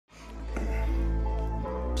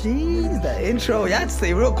Jeez, the intro. Y'all had to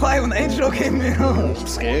stay real quiet when the intro came in. I'm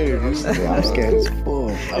scared. I'm scared as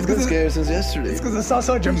fuck. I've been scared since yesterday. It's because it sounds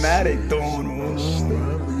so dramatic. I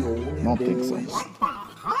don't think so.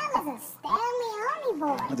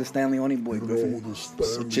 That's a StanleyOniBoyz, Griffin.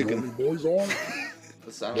 So chicken.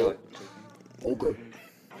 It sounds like Okay.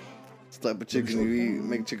 It's the type of chicken you eat.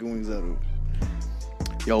 Make chicken wings out of.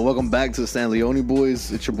 Yo, welcome back to the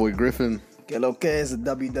StanleyOniBoyz. It's your boy Griffin. Que lo que is the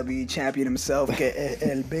WWE champion himself, que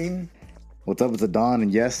el Bean. What's up, it's Adon,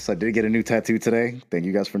 and yes, I did get a new tattoo today. Thank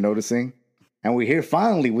you guys for noticing. And we're here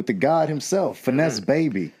finally with the god himself, Finesse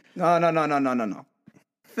Baby. No.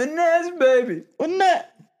 Finesse, baby. What's that?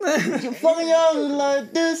 You fucking out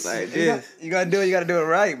like this. like this. You gotta do it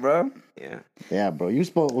right, bro. Yeah. Yeah, bro.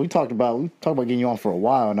 We talked about getting you on for a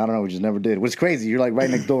while, and I don't know, we just never did. Which is crazy. You're like right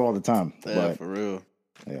next door all the time. Yeah, But for real.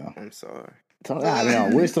 yeah, I'm sorry.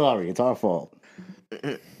 we're sorry. It's our fault.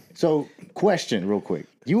 So, question, real quick.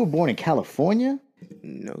 You were born in California?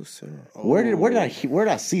 No, sir. Where did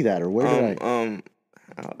I see that, or where did I?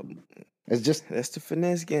 It's just That's the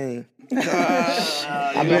finesse game.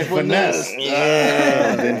 I've been finessed.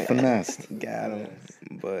 I've been finessed. Got him.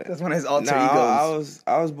 But That's one of his alter egos.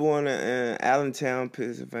 I was born in Allentown,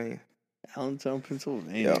 Pennsylvania. Allentown,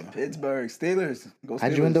 Pennsylvania. Pittsburgh Steelers. Go Steelers.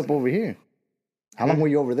 How'd you end up over here? How long were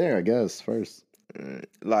you over there? I guess first.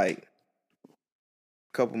 Like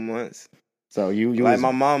a couple months. So you Like was,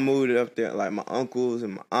 my mom moved up there. Like my uncles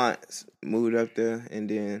and my aunts moved up there, and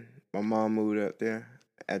then my mom moved up there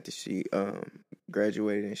after she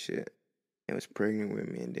graduated and shit, and was pregnant with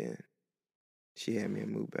me, and then she had me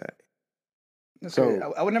move back.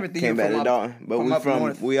 So I would never think Came you're back to Dalton,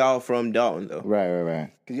 but we all from Dalton though.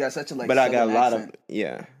 right. Because you got such a But I got a lot accent. of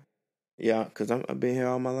yeah. Because I've been here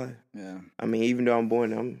all my life. Yeah. I mean, even though I'm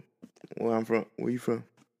born, where I'm from. Where you from?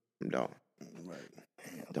 I'm Dalton.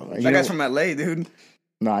 You That guy's know- from LA, dude.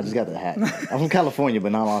 No, I just got the hat. I'm from California,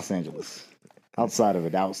 but not Los Angeles. Outside of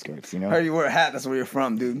it, outskirts, you know. Heard you wear a hat. That's where you're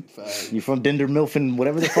from, dude. You from Dinder Milfin,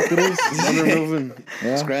 whatever the fuck it is. Thunder moving.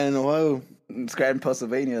 Yeah. Scranton, Ohio. Scranton,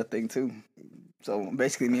 Pennsylvania, I think too. So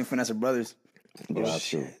basically, me and Finesse are brothers.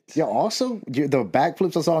 Got you. Yo, also the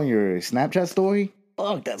backflips I saw on your Snapchat story.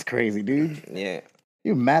 Fuck, that's crazy, dude. Yeah.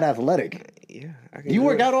 You're mad athletic. Yeah. I can Do you do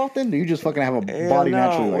work it. out often? Or you just fucking have a Hell body no,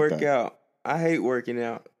 naturally like work that? out. I hate working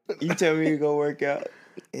out. You tell me to go work out.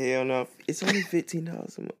 Hell no. It's only $15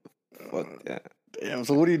 a month. Fuck that. Damn.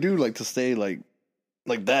 So what do you do like to stay like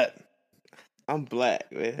that? I'm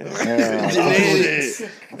black, man. Genetics.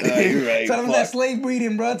 You're right. Tell him that slave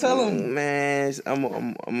breeding, bro. Tell him. Man, I'm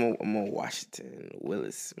a Washington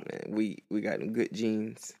Willis, man. We got them good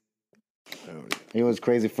genes. It was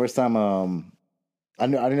crazy. First time, I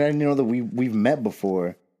didn't know that we've met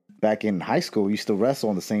before. Back in high school, we used to wrestle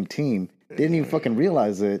on the same team. Didn't even fucking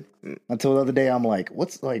realize it until the other day. I'm like,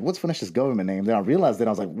 what's Finess's government name? Then I realized it.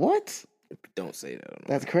 I was like, what? Don't say that.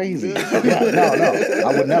 That's crazy. Yeah,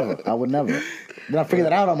 no, I would never. Then I figured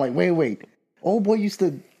that out. I'm like, wait. Old boy used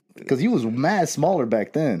to, because he was mad smaller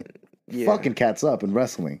back then. Yeah. Fucking cats up in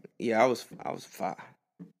wrestling. Yeah, I was 5.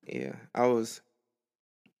 Yeah, I was.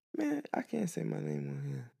 Man, I can't say my name on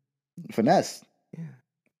here. Finesse. Yeah,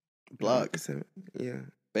 Block. Yeah.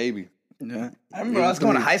 Baby. Yeah. I remember us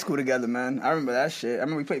going to high school together, man. I remember that shit. I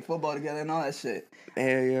remember we played football together and all that shit.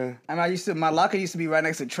 Hell yeah. I mean, my locker used to be right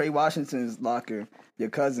next to Trey Washington's locker, your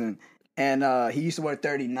cousin, and he used to wear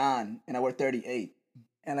 39, and I wear 38.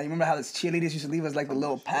 And I remember how this cheerleaders used to leave us like the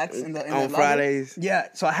little packs in the On locker? Fridays. Yeah,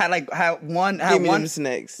 so I had one. Give me them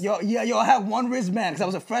snacks. Yo, I had one wristband because I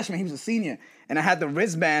was a freshman. He was a senior, and I had the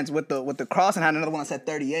wristbands with the cross, and I had another one that said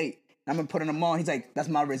 38. I'm gonna putting them on. He's like, "That's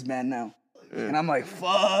my wristband now." And I'm like,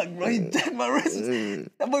 fuck, bro, he took my wrist.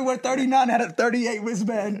 That boy wore 39, had a 38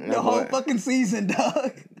 wristband the whole fucking season,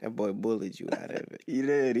 dog. That boy bullied you out of it. He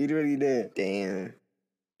did. He really did. Damn.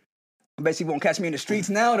 I bet you won't catch me in the streets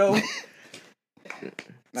now, though. I'm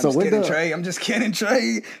So just with kidding, the- Trey. I'm just kidding,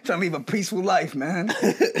 Trey. Trying to live a peaceful life, man.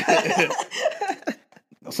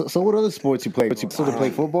 So what other sports you play? You still play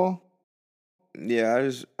football? Yeah,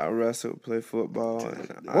 I wrestle, play football.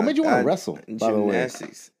 And What made you want to wrestle, by the way?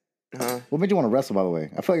 Gymnastics. Huh? What made you want to wrestle, by the way?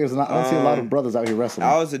 I feel like I don't see a lot of brothers out here wrestling.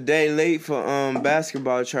 I was a day late for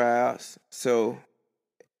basketball tryouts, so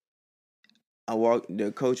I walked.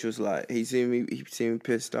 The coach was like, he seen me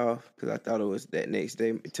pissed off because I thought it was that next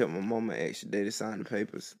day. It took my mama an extra day to sign the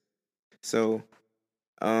papers. So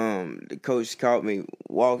the coach caught me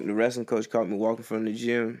walking. The wrestling coach caught me walking from the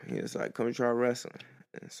gym. He was like, "Come try wrestling."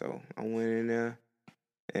 And so I went in there,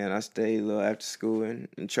 And I stayed a little after school and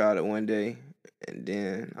tried it one day. And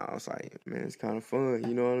then I was like, man, it's kind of fun.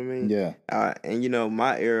 You know what I mean? Yeah. And,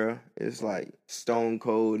 my era is like Stone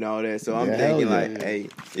Cold and all that. So I'm Yeah, thinking hell yeah. like, hey,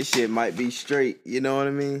 this shit might be straight. You know what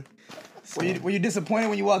I mean? So, Were you disappointed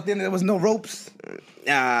when you walked in and there was no ropes?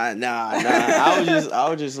 Nah. I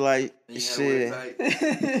was just like, shit.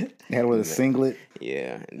 You had with a singlet.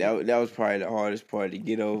 Yeah, that was probably the hardest part to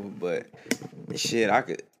get over. But shit, I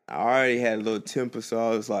already had a little temper, so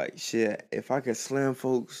I was like, shit, if I could slam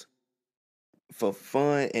folks for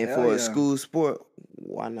fun and Hell for yeah. a school sport,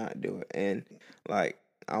 why not do it? And like,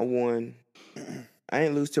 I won. I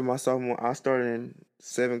didn't lose till my sophomore. I started in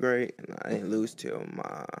 7th grade, and I didn't lose till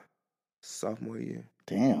my sophomore year.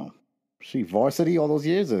 Damn. She varsity all those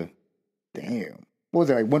years? Or? Damn. What was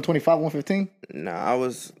it, like 125, 115? Nah, I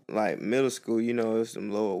was like middle school, it was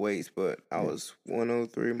some lower weights, but I was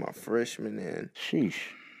 103 my freshman and Sheesh.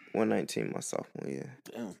 119 my sophomore year.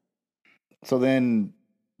 Damn. So then,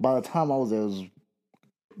 by the time I was there,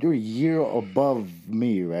 you're a year above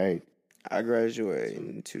me, right? I graduated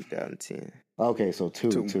in 2010. Okay, so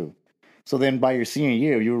two. So then by your senior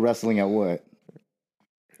year, you were wrestling at what?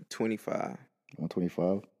 25. 125?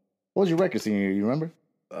 What was your record senior year, you remember?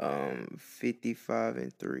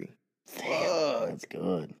 55-3. Damn, that's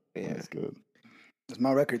good. Yeah. That's good. That's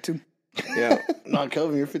my record too. Yeah. No,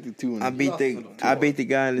 Kelvin, you're 52. I beat the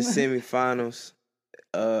guy in the semifinals.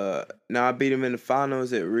 I beat him in the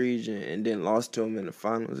finals at region and then lost to him in the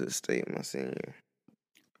finals at state my senior year.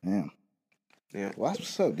 Damn. Yeah. Well, that's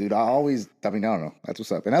what's up, dude. I don't know. That's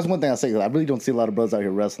what's up. And that's one thing I say, 'cause I really don't see a lot of brothers out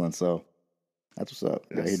here wrestling, so that's what's up.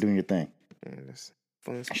 You're doing your thing. Yeah, that's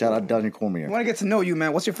fun. Shout out Daniel I Cormier. want to get to know you,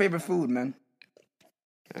 man. What's your favorite food, man?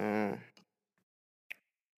 You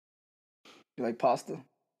like pasta?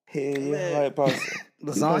 Hell yeah, I like pasta.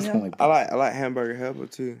 Lasagna? I like hamburger helper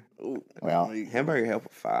too. Well, Hamburger helper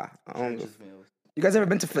fire. I don't know. You guys ever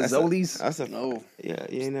been to Fazoli's? No. Yeah,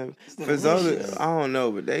 you ain't never. Fazoli, I don't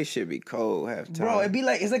know, but they should be cold half the time. Bro,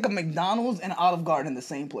 it's like a McDonald's and Olive Garden in the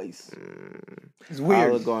same place. It's weird.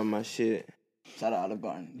 Olive Garden, my shit. Shout out Olive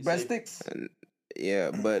Garden. Breadsticks?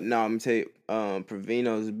 Yeah, but no, I'm gonna tell you,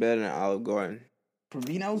 Provino's is better than Olive Garden.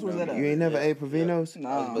 Provino's? Where's that at? You ain't never ate Provino's?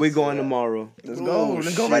 Nah. We going tomorrow. Let's go.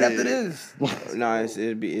 Let's go right after this. Nah, it's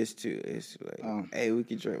too like, Oh. hey, we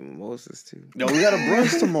can drink mimosas too. Yo, we got a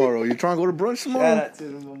brunch tomorrow. You trying to go to brunch tomorrow? Shout out to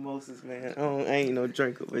the mimosas, man. I ain't no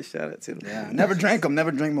drinker, but shout out to them. Yeah, never drank them.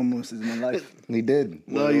 Never drank mimosas in my life. he did.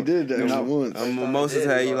 No, you did that once. Mimosas,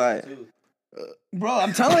 how you like? Bro,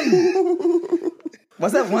 I'm telling you.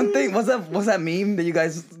 What's that one thing? What's that meme that you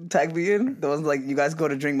guys tagged me in? That was like, you guys go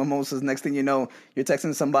to drink mimosas. Next thing you know, you're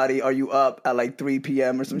texting somebody, are you up at like 3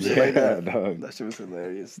 p.m. or some shit like that? Dog. That shit was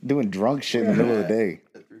hilarious. Doing drunk shit in the middle of the day.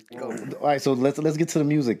 All right, so let's get to the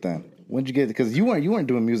music then. When'd you get? Because you weren't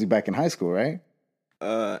doing music back in high school, right?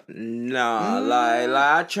 Nah,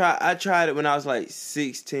 like I tried it when I was like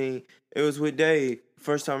 16. It was with Dave.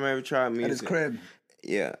 First time I ever tried music. At his crib.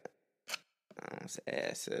 Yeah. I was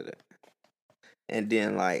ass at it. And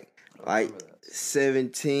then like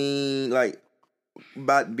 17, like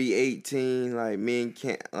about to be 18, like me and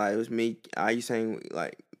Cam, like it was me. I used to hang with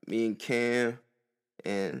like me and Cam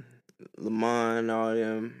and Lamont and all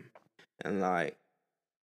them, and like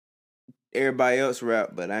everybody else rap,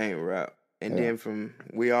 but I ain't rap. And then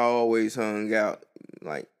we always hung out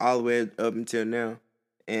like all the way up until now,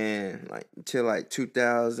 and like until like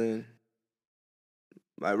 2000,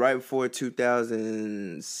 like right before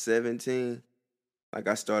 2017. Like,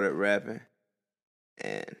 I started rapping,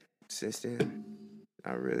 and since then,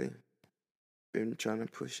 I really been trying to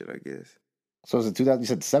push it, I guess. So is it 2000? You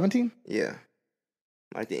said 17? Yeah.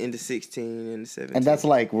 Like the end of 16 and 17. And that's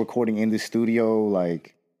like recording in the studio,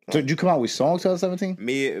 like... So did you come out with songs 2017?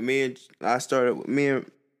 I started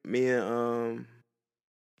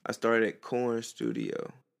at Corn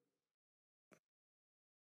Studio.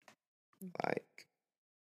 Like,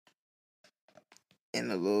 in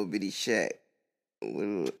a little bitty shack.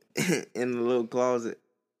 In a little closet.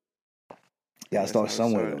 Yeah, I start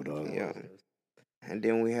somewhere though, dog. Yeah. And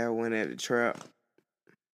then we had one at the trap.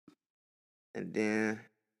 And then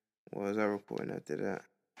what was I recording after that?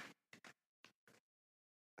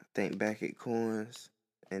 I think back at Corns.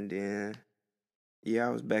 And then I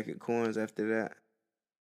was back at Corns after that.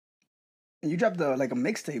 And you dropped like a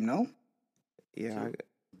mixtape, no? Yeah,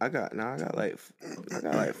 I got like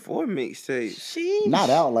 4 mixtapes. Sheesh. Not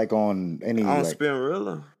out like on any... On like,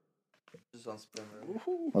 Spinrilla. Just on Spinrilla.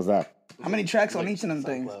 what's that? How many tracks on each of them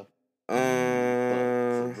things?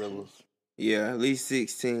 Yeah, at least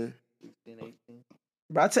 16. 18.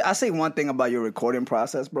 Bro, I say one thing about your recording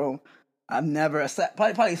process, bro. I've never...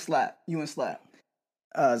 Probably Slap. You and Slap.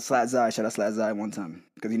 Slat Zai, shout out Slat Zai one time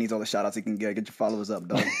because he needs all the shout outs he can get your followers up,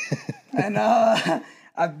 dog. And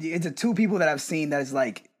it's the two people that I've seen that is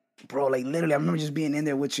like, bro, like literally, I remember just being in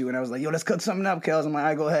there with you and I was like, yo, let's cook something up, Kels. I'm like, all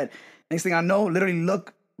right, go ahead. Next thing I know, literally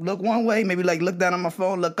look one way, maybe like look down on my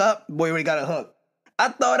phone, look up, boy, already got a hook. I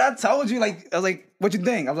thought I told you, like, I was like, what you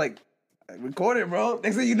think? I was like, record it, bro.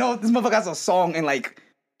 Next thing you know, this motherfucker has a song in like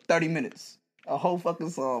 30 minutes. A whole fucking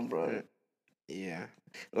song, bro. Yeah.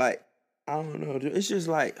 Like, I don't know. It's just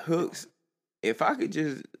like hooks. If I could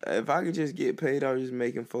just get paid off just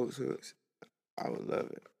making folks hooks, I would love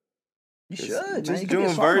it. You should, just man. You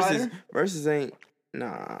doing verses. Verses ain't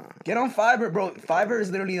nah. Get on Fiverr, bro. Fiverr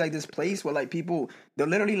is literally like this place where like people they'll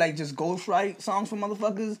literally like just ghostwrite songs for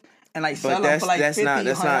motherfuckers and like sell them for like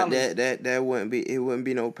 $50, $100. That wouldn't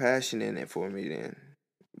be no passion in it for me then.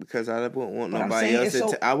 Because I wouldn't want But nobody else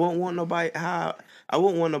so... I wouldn't want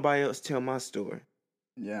nobody else to tell my story.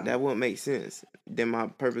 Yeah. That wouldn't make sense. Then my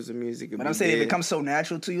purpose of music would But be I'm saying dead. if it comes so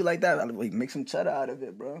natural to you like that, I'll like make some cheddar out of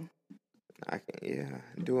it, bro. I can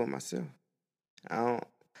do it myself. I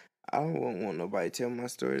don't want nobody to tell my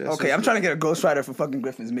story. That's Okay, I'm trying to get a ghostwriter for fucking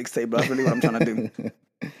Griffin's mixtape, bro. That's really what I'm trying to do.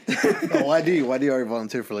 YD already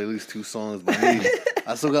volunteered for like at least 2 songs, but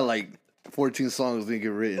I still got like 14 songs that didn't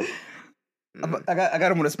get written. I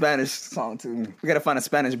got him with a Spanish song too. We gotta find a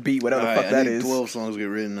Spanish beat, whatever the fuck I that need is. 12 songs get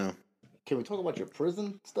written now. Can we talk about your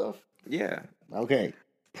prison stuff? Yeah. Okay,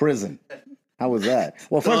 prison. How was that?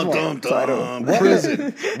 Well, first of all,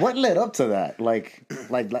 prison. What led up to that? Like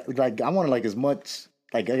I want like as much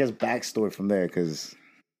like I guess backstory from there because.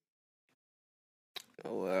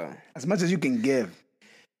 Oh well. As much as you can give.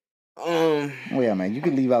 Oh yeah, man. You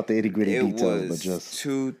can leave out the itty gritty It details, was but just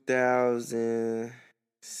 2000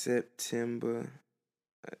 September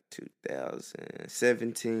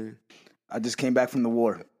 2017, I just came back from the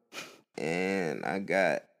war. and I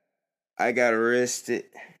got arrested,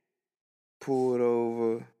 pulled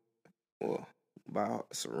over,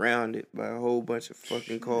 surrounded by a whole bunch of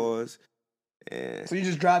fucking cars, and So you're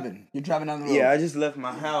just driving. You're driving down the road. yeah, I just left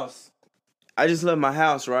my house.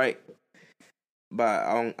 Right?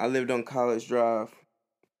 But I lived on College Drive,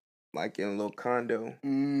 like in a little condo,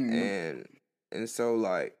 and so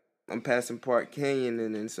like I'm passing Park Canyon,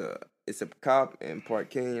 and it's a cop in Park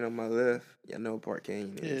Canyon on my left. Y'all know what Park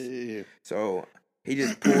Canyon is. Yeah. So he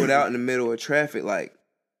just pulled out in the middle of traffic, like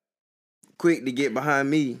quick to get behind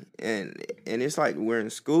me, and it's like we're in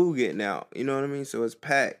school getting out. You know what I mean? So it's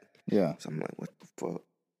packed. yeah. So I'm like, what the fuck?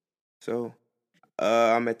 So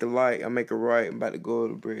I'm at the light. I make a right. I'm about to go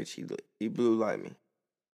over the bridge. He blue light me.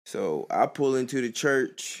 So I pull into the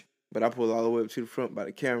church, but I pull all the way up to the front by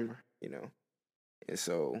the camera, you know. And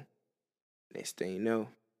so next thing you know,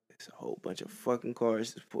 there's a whole bunch of fucking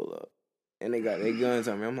cars just pull up. And they got their guns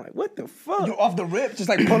on me. I'm like, what the fuck? You're off the rip, just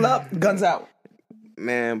like pull up, guns out.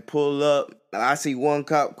 Man, pull up. I see one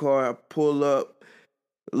cop car. I pull up,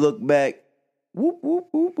 look back. Whoop, whoop,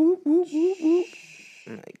 whoop, whoop, whoop, whoop, whoop.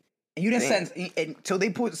 I'm like, And you didn't sense until they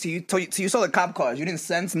put. So you saw the cop cars. You didn't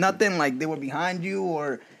sense nothing like they were behind you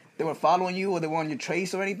or they were following you or they were on your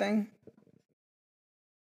trace or anything.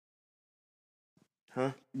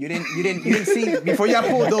 huh? You didn't see before y'all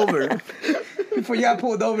pulled over. Before y'all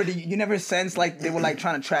pulled over, you never sensed like they were like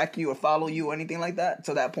trying to track you or follow you or anything like that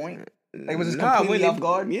to that point. Like was it completely off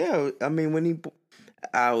guard? Yeah, I mean when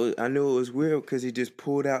I knew it was weird because he just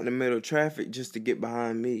pulled out in the middle of traffic just to get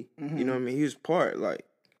behind me. Mm-hmm. You know what I mean? He was part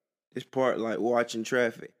like watching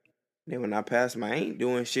traffic. Then when I pass him, I ain't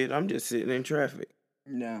doing shit. I'm just sitting in traffic.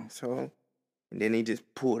 Yeah. So, and then he just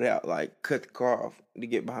pulled out, like, cut the car off to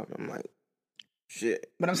get behind me. I'm like,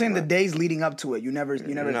 shit. But I'm saying the days leading up to it, you never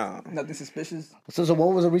No. nothing suspicious. So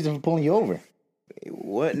what was the reason for pulling you over? It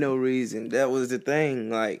wasn't no reason. That was the thing.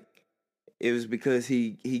 Like, it was because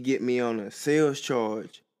he get me on a sales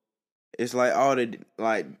charge. It's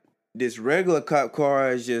like this regular cop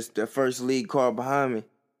car is just the first lead car behind me.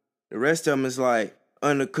 The rest of them is like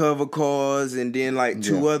undercover cars and then like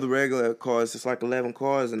 2 other regular cars. It's like 11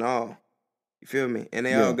 cars in all. You feel me? And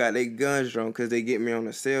they all got their guns drawn because they get me on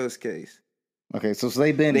a sales case. Okay, so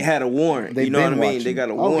they had a warrant. You know what I mean? They got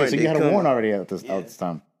a warrant. Okay, so you had a warrant already at this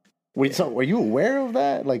time. Wait, so were you aware of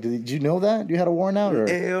that? Like, did you know that you had a warrant out? Or?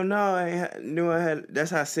 Hell no, knew I had.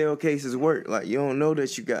 That's how sale cases work. Like, you don't know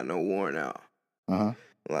that you got no warrant out.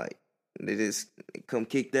 Like, they just come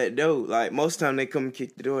kick that door. Like, most time they come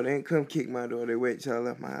kick the door. They ain't come kick my door. They wait till I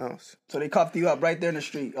left my house. So they cuffed you up right there in the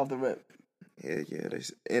street off the rip. Yeah.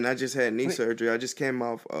 And I just had knee surgery. I just came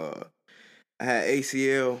off. I had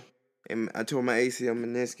ACL, and I tore my ACL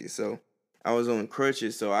meniscus. So I was on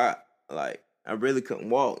crutches. So I I really couldn't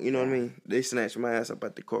walk. You know what I mean? They snatched my ass up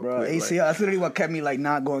at the court. Bro, quick, ACL. That's literally what kept me like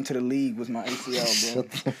not going to the league was my ACL,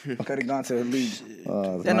 bro. I could have gone to the league.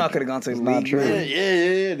 Then I could have gone to the it's not league. true. man.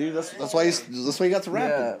 Yeah, dude. That's why you got to rap.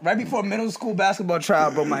 Yeah, right before middle school basketball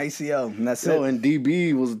trial, broke my ACL, and that's Yo, it. and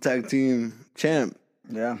DB was a tag team champ.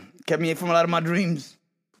 Yeah, kept me from a lot of my dreams.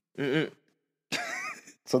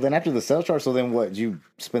 So then after the cell charge, so then what? You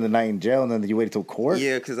spend the night in jail and then you waited till court?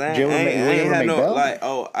 Yeah, because I Did you ever ain't had make no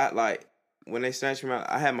bail? when they snatched me out,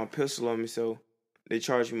 I had my pistol on me, so they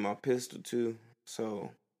charged me my pistol too.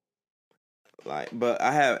 So but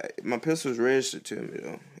I had my pistol was registered to me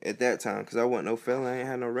though at that time because I wasn't no felon, I ain't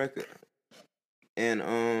had no record.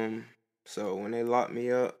 And so when they locked me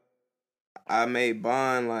up, I made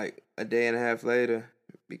bond like a day and a half later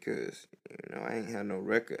because I ain't had no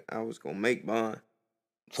record. I was gonna make bond.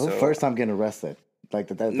 So first time getting arrested, like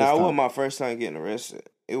that. No, it wasn't my first time getting arrested.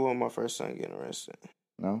 It wasn't my first time getting arrested.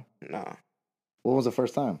 No. Nah. What was the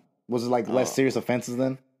first time? Was it like less serious offenses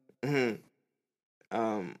then?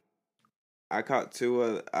 I caught two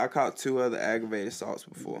other aggravated assaults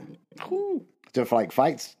before. Just for like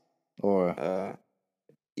fights, or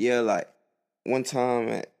Yeah, like one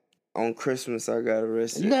time on Christmas I got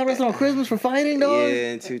arrested. you got arrested on Christmas for fighting, dog?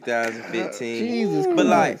 Yeah, in 2015. Jesus But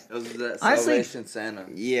like, It was that I see- Salvation Santa.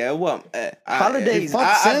 yeah, well, Holidays.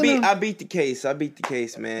 I beat the case. I beat the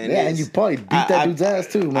case, man. Yeah, and you probably beat that dude's ass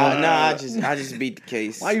too, man. I just beat the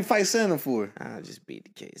case. Why you fight Santa for? I just beat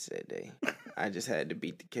the case that day. I just had to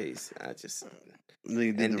beat the case.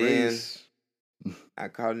 They did And the then- race. I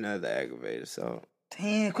caught another aggravated assault.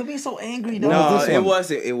 Damn, quit being so angry, What dog. was No, this it one?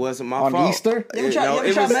 wasn't. It wasn't my On fault. Easter? You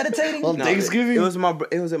ever try meditating? On Thanksgiving? It was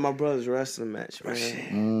at my brother's wrestling match,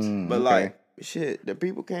 man. But okay. like, shit, the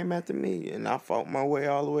people came after me, and I fought my way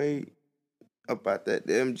all the way up at that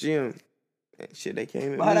damn gym. And shit, they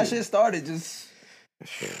came at But me. how that shit started, just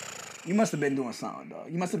you must have been doing something, dog.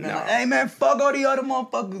 You must have been Nah. like, hey man, fuck all the other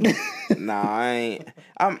motherfuckers. Nah, I ain't.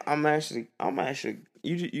 I'm actually.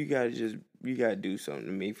 You gotta do something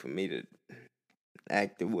to me for me to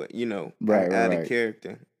act the way Right, out right. of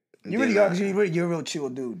character. You really are, 'cause you're a real chill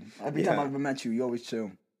dude. Every time Yeah. I've ever met you, you always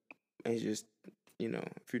chill. It's just,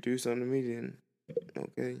 if you do something to me, then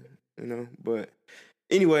okay, But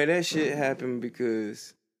anyway, that shit happened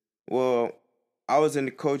because, well, I was in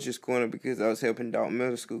the coach's corner because I was helping Dalton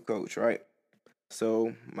Middle School coach, right?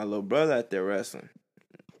 So my little brother out there wrestling.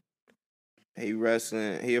 He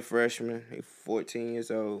wrestling. He a freshman. He 14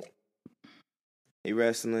 years old. He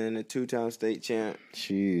wrestling a 2-time state champ.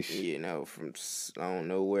 Sheesh. From I don't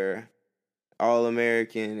know where,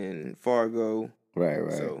 All-American in Fargo.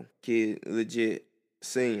 Right. So, kid, legit,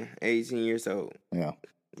 senior, 18 years old. Yeah.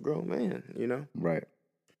 Grown man, Right.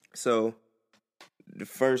 So, the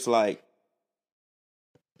first,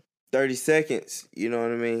 30 seconds, you know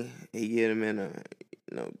what I mean? He get him in a,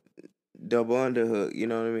 double underhook, you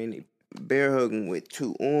know what I mean? He bear hugging with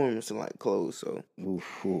 2 arms, closed, so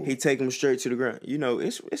Oof. he take him straight to the ground.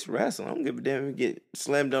 It's wrestling. I don't give a damn if he get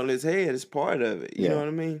slammed on his head. It's part of it. You know what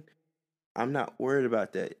I mean? I'm not worried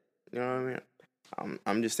about that. You know what I mean?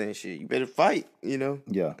 I'm just saying, shit, you better fight,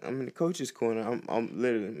 Yeah. I'm in the coach's corner. I'm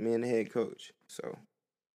literally me and the head coach. So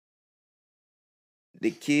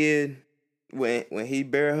the kid, when he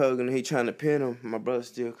bear hugging, he trying to pin him. My brother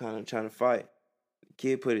still kind of trying to fight. The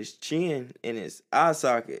kid put his chin in his eye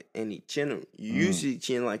socket and he chin him. You usually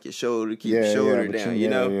chin like your shoulder, keep your shoulder but down.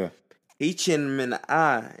 Yeah. He chin him in the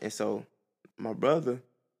eye, and so my brother,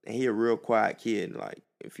 and he a real quiet kid. Like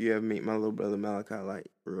if you ever meet my little brother Malachi,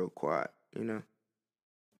 real quiet,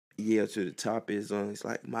 He yelled to the top of his lungs,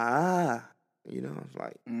 like, my eye. It's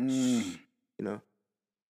like,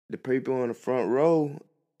 the people on the front row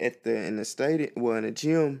in the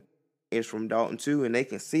gym is from Dalton too, and they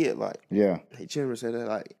can see it. Yeah. He chin him and said that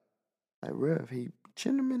like Ref, he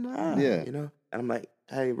chin him in the eye. Yeah. And I'm like,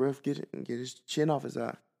 hey, Ref, get his chin off his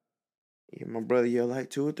eye. Yeah, my brother yelled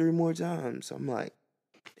 2 or 3 more times. I'm like,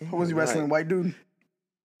 Who was he wrestling? White dude?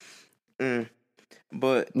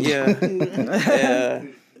 But yeah,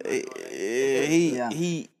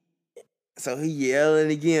 so he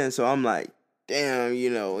yelling again. So I'm like, damn,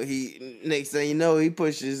 he next thing you know, he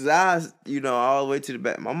pushed his eyes, all the way to the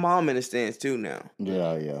back. My mom in the stands too now.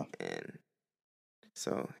 Yeah. And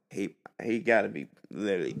so he gotta be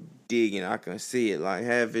literally digging. I can see it,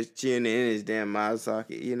 have his chin in his damn eye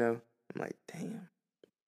socket, I'm like, damn.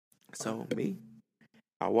 So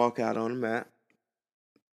I walk out on the mat.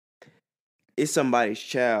 It's somebody's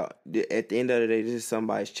child. At the end of the day, this is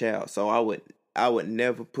somebody's child. So I would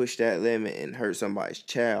never push that limit and hurt somebody's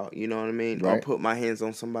child. You know what I mean? Right. Or put my hands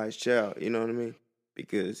on somebody's child. You know what I mean?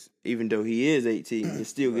 Because even though he is 18, he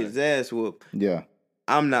still get his ass whooped. Yeah.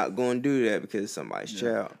 I'm not going to do that because it's somebody's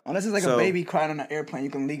child. Unless it's like So- a baby crying on an airplane, you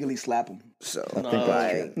can legally slap him. So I think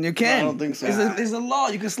that's true. You can. I don't think so. It's a law.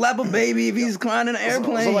 You can slap a baby if he's crying in an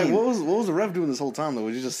airplane. So like, what was the ref doing this whole time though?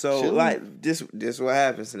 Was you just So chilling? like this what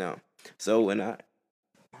happens now. So when I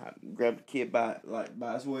grab the kid by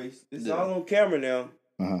his waist, it's all on camera now.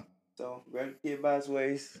 Uh-huh. So grab the kid by his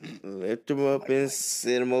waist, lift him up and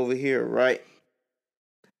sit him over here, right?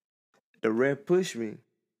 The ref pushed me.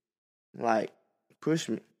 Like, push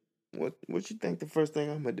me. What you think the first thing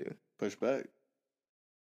I'm gonna do? push back.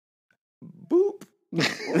 Boop.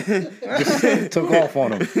 Just took off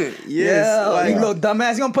on him. Yes. yeah, like, you little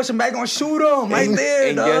dumbass. You gonna push him back, gonna shoot him right there,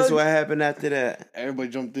 and dog. guess what happened after that? Everybody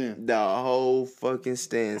jumped in. The whole fucking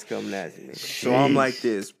stand's coming at me. So I'm like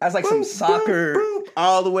this. That's like some soccer. Boop,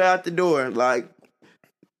 all the way out the door. Like,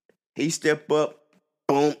 he step up,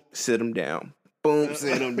 boom, sit him down. Boom,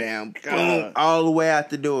 sit him down. Boom, all the way out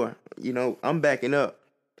the door. You know, I'm backing up.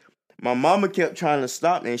 My mama kept trying to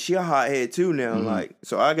stop me, and she a hothead too now. Like,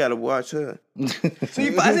 so I gotta watch her. So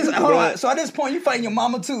you hold on. So at this point, you fighting your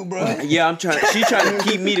mama too, bro. Yeah, I'm trying. She trying to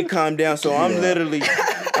keep me to calm down. So I'm literally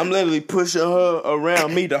pushing her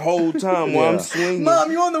around me the whole time while I'm swinging.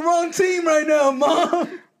 Mom, you on the wrong team right now,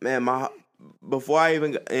 Mom. Man, before I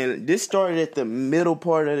even and this started at the middle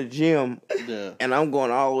part of the gym, Yeah. and I'm going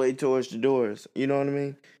all the way towards the doors. You know what I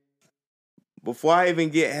mean? Before I even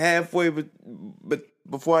get halfway, but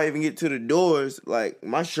before I even get to the doors, like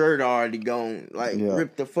my shirt already gone, like Yeah.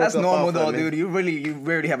 ripped the fuck That's up normal off though, of me. dude. You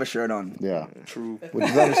rarely have a shirt on. Yeah, True. which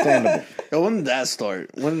is understandable. Yo, when did that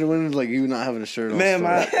start? When did like you not having a shirt on? Man,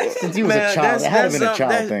 start? Since he was a child, it had to been a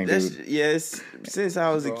child thing, dude. Yes, since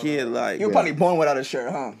I was a kid, like You were probably born without a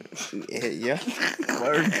shirt, huh? yeah.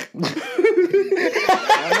 Word.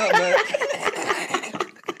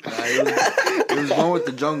 It was one with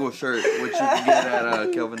the jungle shirt, which you can get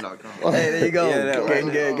at Kelvin.com. Hey, there you go. Yeah,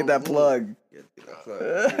 that Get that plug.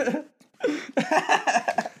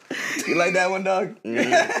 You like that one, dog?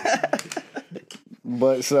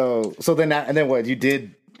 But so then what you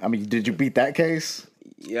did? I mean, did you beat that case?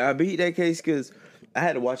 Yeah, I beat that case because I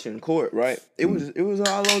had to watch it in court, right? It was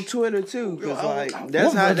all on Twitter too, because like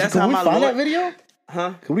that's how we my find lawyer, that video?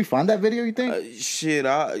 huh? Could we find that video? You think? Shit,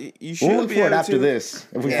 you should We'll look be for it able after to. this.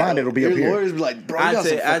 If we Yeah. find it, it'll be up Your here. lawyers be like, bro, I you got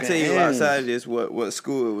some tell fucking you hands. outside of this what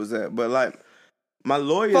school it was at, but like my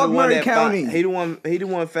lawyer, Fuck the one Murray that County. he the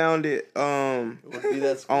one found it on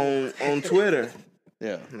Twitter.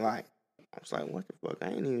 Yeah. Like I was like, what the fuck? I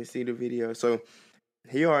ain't even see the video. So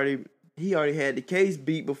he already had the case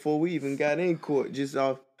beat before we even got in court, just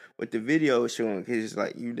off what the video was showing. Cause it's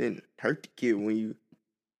like you didn't hurt the kid when you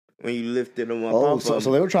lifted him up. Oh, off of so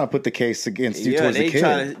him. they were trying to put the case against you Yeah, towards the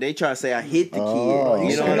kid. they try to say I hit the Oh. kid. You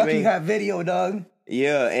You know so what I lucky you mean? got video, dog.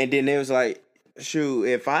 Yeah, and then it was like, shoot,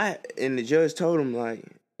 and the judge told him like,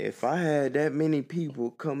 if I had that many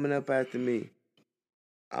people coming up after me,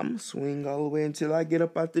 I'm gonna swing all the way until I get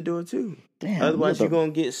up out the door too. Damn, Otherwise, you're you're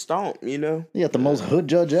gonna get stomped. You know, You got the most hood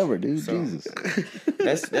judge ever, dude. Jesus.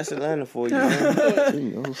 that's Atlanta for you. Man.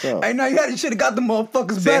 Gee, what's up? Hey, no, you should have got the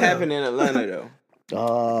motherfuckers That better. happened in Atlanta though.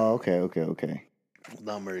 Oh, okay.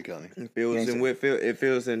 Not Murray County. If it was in Whitfield, it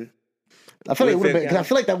feels in I feel like it would have been. Whitfield 'Cause I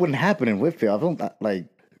feel like that wouldn't happen in Whitfield. I don't like.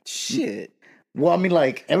 shit. Well, I mean,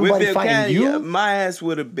 like everybody Whitfield fighting County, you. my ass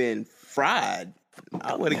would have been fried.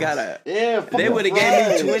 I would have got a. Yeah, They would have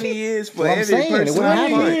gave me 20 years for That's what I'm every saying. It person. wouldn't I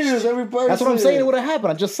happen. punched. every person. That's what I'm saying. It would have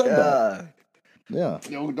happened. I just said that. Yeah,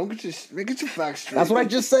 Yo, don't get your facts straight. that's what I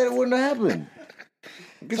just said. It wouldn't have happened.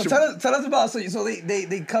 So tell us about so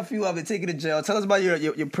they cuff you up, they take you to jail. Tell us about your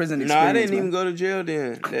prison No, experience. I didn't man. even go to jail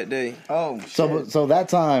then that day. Oh, shit. So that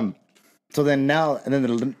time. So then now, and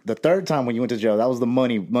then the third time when you went to jail, that was the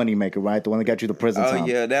money maker, right? The one that got you the prison Oh time.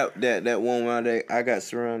 yeah, that one round that I got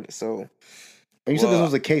surrounded. So And you said this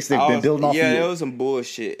was a case they've been building off. Yeah, of you. it was some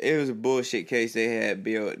bullshit. It was a bullshit case they had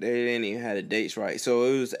built. They didn't even have the dates right. So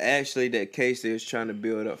it was actually that case they was trying to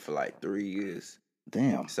build up for like 3 years.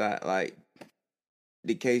 Damn. So like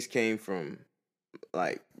the case came from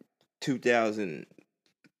like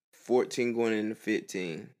 2014 going into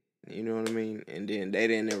 15. You know what I mean? And then they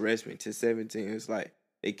didn't arrest me till 17. It's like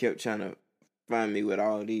they kept trying to find me with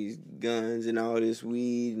all these guns and all this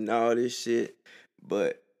weed and all this shit.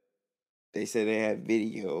 But they said they had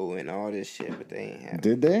video and all this shit, but they ain't have it.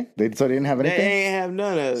 Did they? So they didn't have They anything? ain't have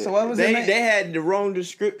none of it. So what was they, the name? they had the wrong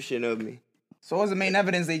description of me. So what was the main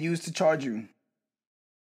evidence they used to charge you?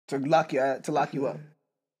 To lock you up?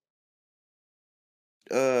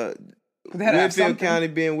 They had to have Whitfield something. County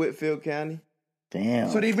being Whitfield County. Damn.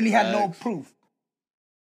 So they really had no proof.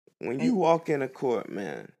 When you walk in a court,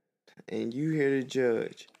 man, and you hear the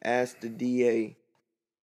judge ask the DA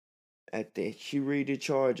After she read the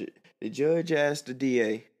charge, the judge asked the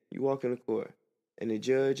DA, you walk in the court, and the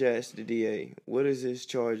judge asked the DA, what is his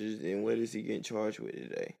charges and what is he getting charged with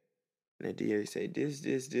today? And the DA say, this,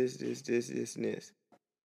 and this.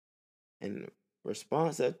 And the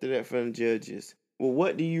response after that from the judge is, well,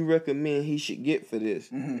 what do you recommend he should get for this?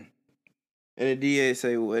 Mm-hmm. And the DA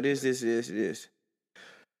say, well, this.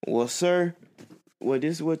 Well, sir, well,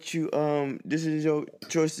 this is what you, this is your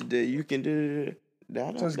choice today. You can do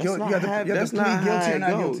that. So it's guilty. You have to plead guilty or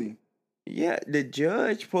not guilty. Yeah, the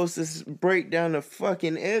judge supposed to break down the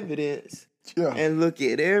fucking evidence and look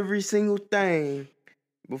at every single thing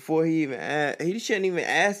before he even asked. He shouldn't even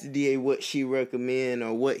ask the DA what she recommend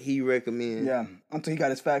or what he recommend. Yeah, until he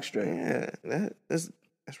got his facts straight. Yeah, that's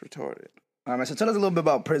retarded. All right, man. So tell us a little bit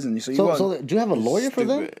about prison. So do you have a lawyer for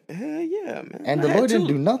them? Hell yeah, man. And the lawyer didn't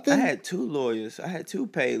do nothing? I had 2 lawyers. I had 2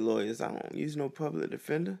 paid lawyers. I don't use no public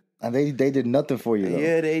defender. And they did nothing for you, though.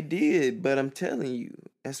 Yeah, they did. But I'm telling you,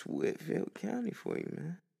 that's Whitfield County for you,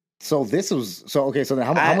 man. So this was so then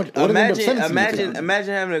how much? What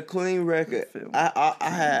Imagine having a clean record.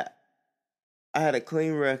 I had a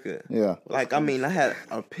clean record. Yeah. Like I had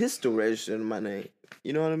a pistol registered in my name.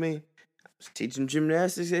 You know what I mean? I was teaching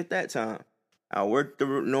gymnastics at that time. I worked the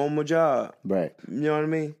normal job. Right. You know what I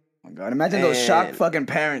mean? Oh my God, imagine those shocked fucking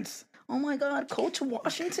parents. Oh my God, Coach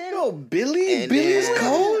Washington. Oh, Billy's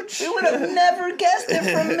coach. We would have never guessed it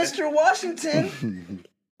from Mr. Washington.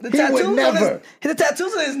 The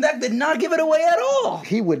tattoos on his neck did not give it away at all.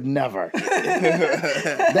 He would never.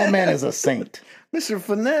 That man is a saint. Mr.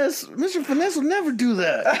 Finess will never do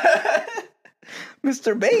that.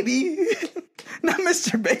 Mr. Baby. Not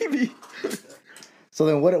Mr. Baby. So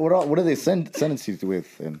then what do they sentence you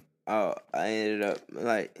with? And I ended up,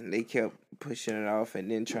 they kept pushing it off and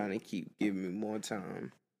then trying to keep giving me more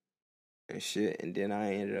time and shit. And then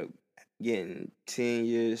I ended up getting 10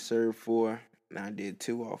 years served for, and I did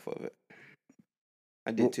 2 off of it.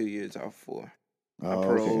 I did 2 years off for. I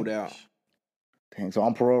paroled out. Dang, so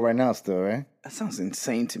on parole right now still, right? That sounds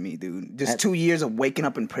insane to me, dude. Just 2 years of waking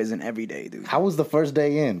up in prison every day, dude. How was the first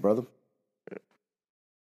day in, brother?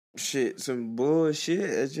 Shit, some bullshit.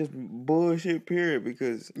 It's just bullshit, period.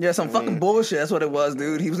 Because fucking bullshit. That's what it was,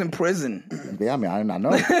 dude. He was in prison. Yeah, I know.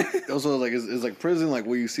 Also, like, it's like prison, like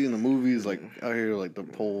what you see in the movies, like out here, like the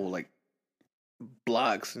whole like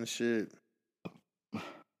blocks and shit.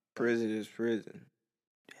 Prison is prison.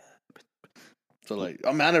 So like,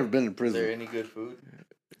 I never been in prison. Is there any good food?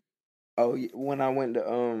 Oh, when I went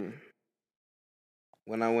to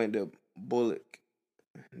Bullock,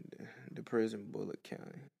 the prison, Bullock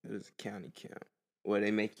County. It was a county camp where they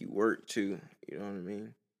make you work too. You know what I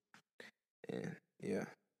mean? And yeah.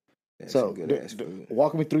 So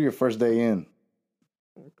walk me through your first day in.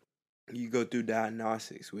 You go through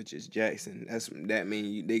diagnostics, which is Jackson. That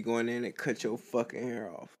means they go in there and they cut your fucking hair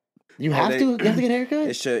off. You have to? You have to get a haircut?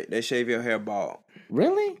 They shave your hair bald.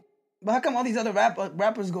 Really? But how come all these other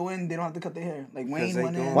rappers go in, they don't have to cut their hair? Like Wayne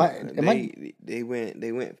went in. Why? They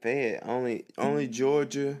went fed. Only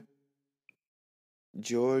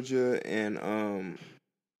Georgia and I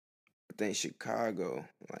think Chicago,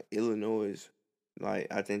 like Illinois, like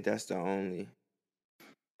I think that's the only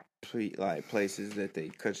places that they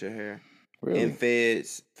cut your hair. Really? And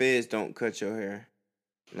feds don't cut your hair.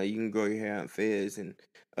 Like you can grow your hair out in feds, and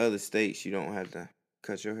other states you don't have to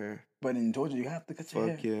cut your hair. But in Georgia, you have to cut your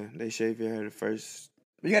hair. Fuck yeah, they shave your hair the first.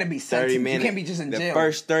 But you gotta be 30 sentenced. minutes. You can't be just in jail. The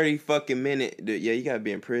first 30 fucking minute, you gotta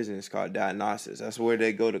be in prison. It's called diagnosis. That's where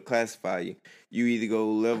they go to classify you. You either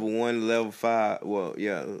go level 1 to level 5. Well,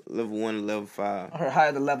 yeah, level 1 to level 5. I heard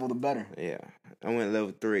higher the level, the better. Yeah, I went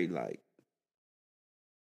level 3. Like,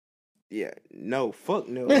 yeah, no, fuck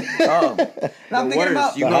no. I'm thinking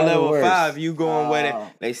about you go level 5. You going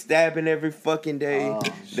where they stabbing every fucking day.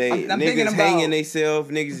 They I'm niggas hanging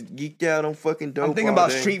themselves. Niggas geeked out on fucking dope. I'm thinking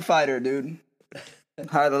about Street Fighter, dude.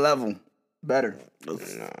 Higher the level, better.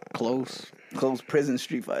 Close prison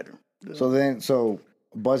Street Fighter. So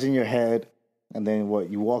buzzing your head, and then what?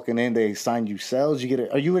 You walking in, they assign you cells.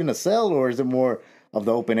 Are you in a cell, or is it more of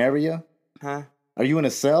the open area? Huh? Are you in a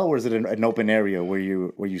cell, or is it an open area where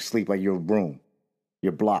you sleep, like your room,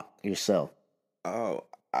 your block, your cell? Oh,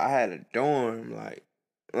 I had a dorm, like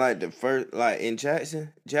the first, like in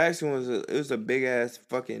Jackson. Jackson was a big ass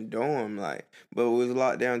fucking dorm, like, but it was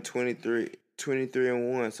locked down 23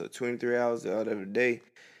 and 1, so 23 hours out of the day,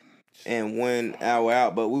 and 1 hour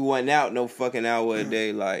out. But we wasn't out no fucking hour a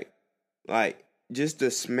day, like just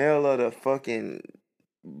the smell of the fucking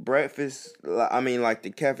breakfast. I mean, like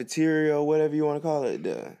the cafeteria or whatever you want to call it.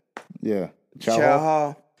 The chow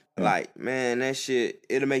hall. Like, man, that shit,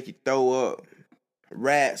 it'll make you throw up.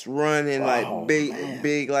 rats running like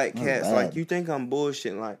big like cats. bad. Like you think I'm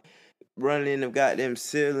bullshitting? Like running in the goddamn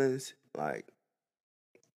ceilings. Like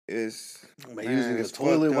it's Man, using the it's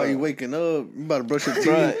toilet fucked while you up. waking up. You about to brush your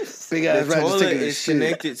Bruh, teeth. Big ass the rat just toilet taking a is shit.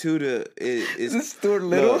 connected to the. Is this Stuart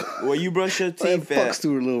Little? Look, where you brush your Man, teeth fuck at.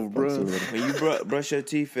 Stuart Little, bro. When you brush your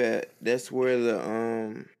teeth at, that's where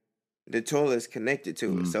the toilet is connected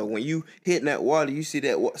to it. So when you hitting that water, you see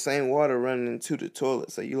that same water running into the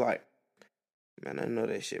toilet. So you like, man, I know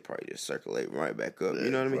that shit probably just circulating right back up. You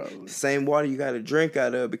know what I mean? Probably. Same water you got to drink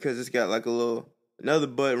out of because it's got like another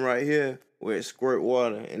button right here where it squirt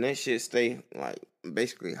water, and that shit stay like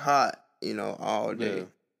basically hot, you know, all day. Yeah.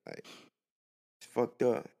 Like it's fucked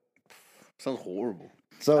up. Sounds horrible.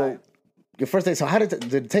 So, your first day. So, how did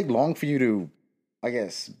it take long for you to, I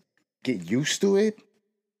guess, get used to it?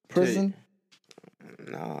 Prison.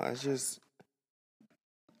 No, it's just.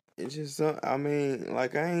 I mean,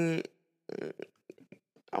 like I'm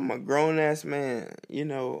a grown ass man, you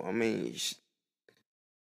know. I mean,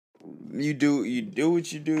 you do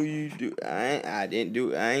what you do. I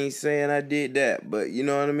ain't saying I did that, but you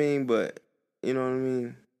know what I mean. But you know what I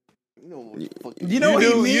mean. You know what You know what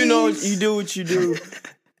he means? You know you do what you do.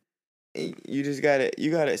 You just gotta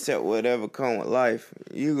accept whatever come with life.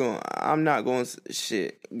 I'm not going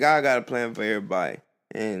shit. God got a plan for everybody,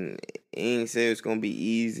 and he ain't say it's gonna be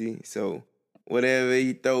easy. So whatever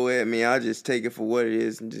he throw at me, I'll just take it for what it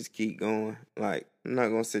is and just keep going. Like I'm not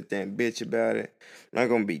gonna sit there and bitch about it. I'm not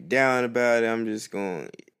gonna be down about it. I'm just gonna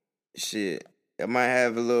shit. I might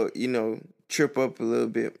have a little, you know, trip up a little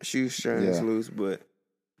bit, shoestrings loose, but.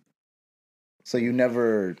 So you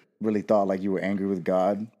never really thought like you were angry with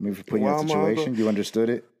God, maybe for putting you in that situation. You understood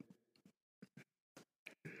it.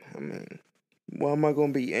 I mean, why am I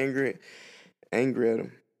gonna be angry at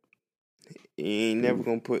him? He ain't never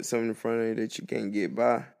gonna put something in front of you that you can't get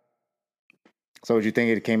by. So would you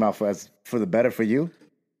think it came out for the better for you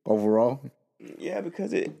overall? Yeah,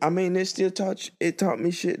 because it still taught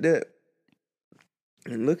me shit that,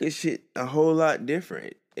 and look at shit a whole lot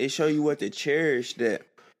different. It show you what to cherish that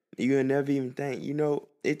you'll never even think. You know,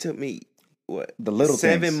 it took me The little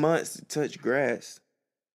 7 things. months to touch grass.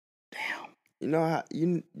 Damn. You know how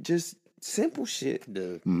you just simple shit.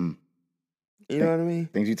 Mm-hmm. You know what I mean?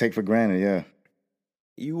 Things you take for granted, yeah.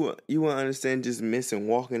 You won't understand just missing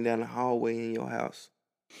walking down the hallway in your house.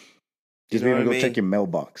 Just You know being able to what go I check mean? your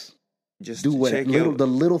mailbox. Just Do to what check the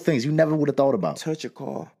little things you never would have thought about. touch a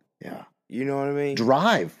car. Yeah. You know what I mean?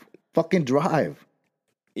 Drive. Fucking drive.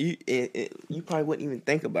 You probably wouldn't even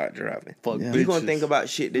think about driving. Fuck Yeah. You're gonna bitches. think about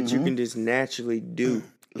shit that you can just naturally do.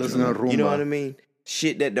 Listen to Roomba. You know what I mean?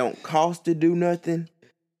 Shit that don't cost to do nothing.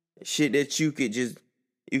 Shit that you could just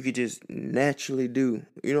naturally do.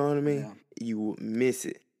 You know what I mean? Yeah. You would miss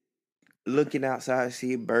it. Looking outside,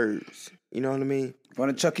 see birds. You know what I mean? Going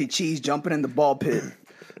to Chuck E. Cheese, jumping in the ball pit.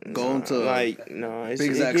 Going to Big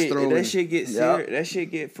it Zach's throwing. that shit get Yep. serious. That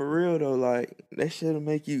shit get for real though. Like that shit'll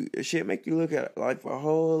make you look at life a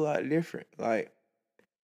whole lot different. Like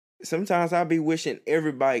sometimes I be wishing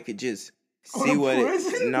everybody could just see what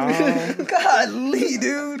it. No, Godly,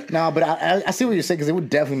 dude. No, but I see what you're saying because it would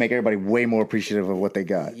definitely make everybody way more appreciative of what they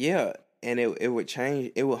got. yeah, and it would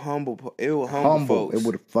change. It would humble folks. It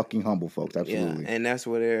would fucking humble folks, Yeah, absolutely. and that's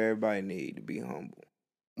what everybody need to be humble.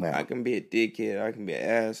 Yeah. I can be a dickhead, I can be an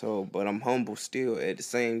asshole, but I'm humble still at the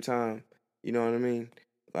same time. You know what I mean?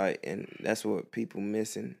 Like, and that's what people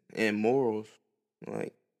missing. And morals,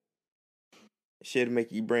 like, shit'll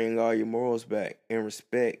make you bring all your morals back and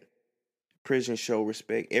respect. Prison show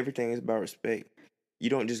respect. Everything is about respect. You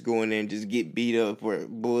don't just go in there and just get beat up or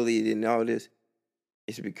bullied and all this.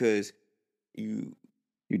 It's because you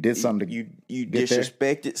did something to you get there?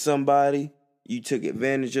 disrespected somebody. You took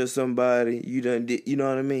advantage of somebody. You know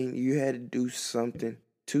what I mean? You had to do something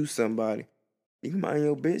to somebody. You can mind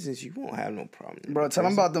your business. You won't have no problem. Bro, tell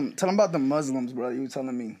them about them. Tell them about the Muslims, bro. You were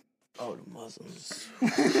telling me. Oh, the Muslims.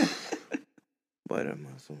 But the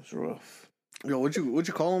Muslims rough. Yo, what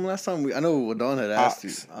you call him last time? I know Don had asked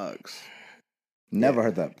Ox. you. Ox. Never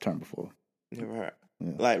heard that term before. Never heard.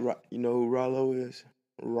 Yeah. Like, you know who Rollo is?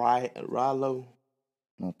 Rollo?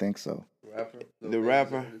 I don't think so. The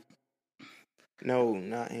rapper? No,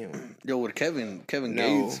 not him. Yo, would Kevin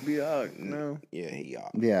No. Gates be Ox? No. Yeah, he out.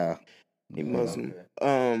 Yeah. He Muslim.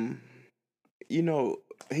 You know,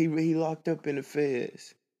 he locked up in the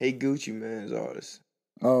feds. Hey, Gucci Man's artist.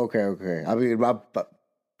 Oh, okay. I mean, Ralo.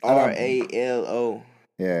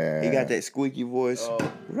 yeah. He got that squeaky voice.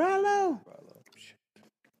 Oh. Ralo.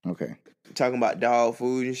 Okay. Talking about dog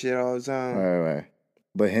food and shit all the time. Right.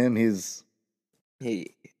 But him, he's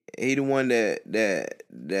He the one that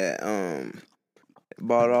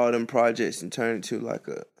bought all them projects and turned it to like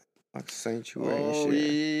a sanctuary and Oh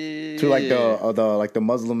shit. yeah. To like the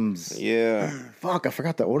Muslims. Yeah. Fuck, I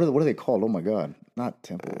forgot that. What are they called? Oh my god, not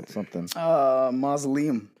temple, something.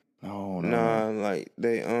 Mausoleum. No. Nah, like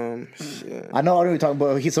they shit. I know you're talking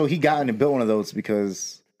about. He got in and built one of those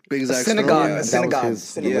because Big Zach's Synagogue. throwing. A was synagogue. his-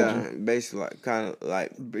 Synagogue. Yeah, basically like kind of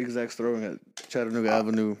like Big Zach's throwing at Chattanooga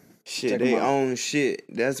Avenue. shit. Check They 'em out. own shit.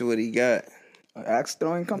 That's what he got. An axe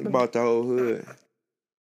throwing He company. bought the whole hood.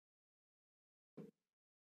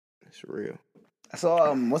 It's real. I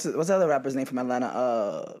saw what's the other rapper's name from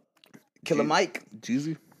Atlanta? Killer Mike.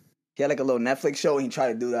 Jeezy. He had like a little Netflix show. And he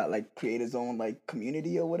tried to do that, like create his own like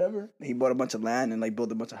community or whatever. He bought a bunch of land and like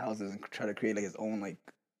built a bunch of houses and try to create like his own like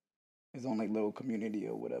little community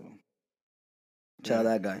or whatever. Shout out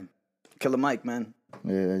that guy, Killer Mike, man.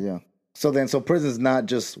 yeah. So prison's not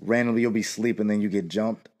just randomly you'll be sleeping then you get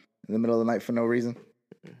jumped in the middle of the night for no reason.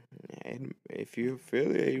 And if you're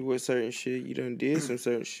affiliated with certain shit, you done did some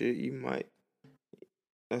certain shit, you might.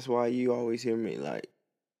 That's why you always hear me like,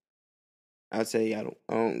 I say I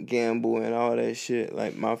don't gamble and all that shit.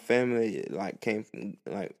 Like my family like came from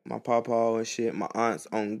like my papa and shit. My aunts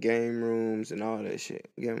own game rooms and all that shit.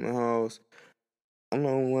 Gambling halls. I'm the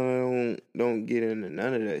only one that don't get into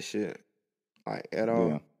none of that shit, like at all.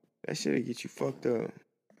 Yeah. That shit'll get you fucked up.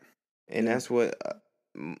 And that's what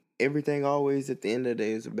everything always at the end of the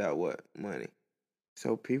day is about. What? Money.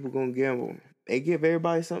 So people gonna gamble. They give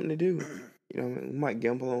everybody something to do. You know what I mean? We might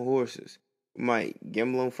gamble on horses. We might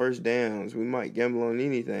gamble on first downs. We might gamble on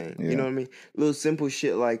anything. Yeah. You know what I mean? Little simple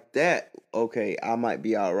shit like that, okay, I might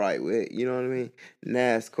be all right with. You know what I mean?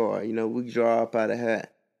 NASCAR, you know, we draw up out of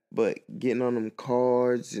hat. But getting on them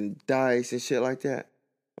cards and dice and shit like that,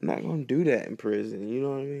 I'm not gonna do that in prison. You know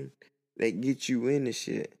what I mean? They get you into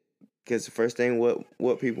shit. Because the first thing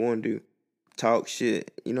what people want to do, talk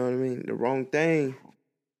shit. You know what I mean? The wrong thing.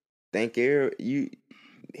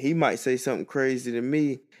 He might say something crazy to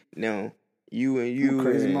me. Now you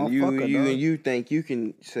think you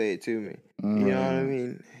can say it to me. You know what I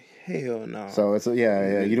mean? Hell no. So it's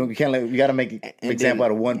you gotta make an example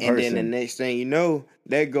out of one person. And then the next thing you know,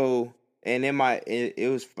 that go and it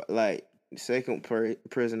was like the second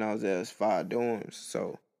prison I was at was 5 dorms.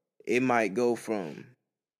 So it might go from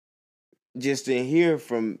just in here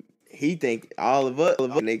from he think all of us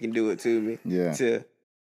they can do it to me. Yeah. To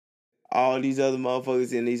all these other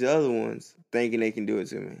motherfuckers and these other ones thinking they can do it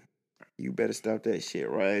to me. You better stop that shit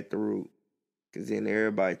right at the root. Cause then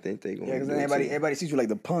everybody think they gonna Yeah, because do it to you. everybody sees you like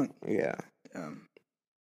the punk. Yeah.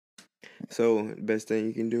 So the best thing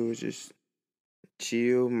you can do is just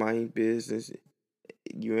chill, mind your business.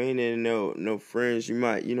 You ain't in no friends. You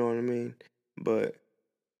might, you know what I mean. But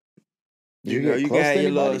you know, you got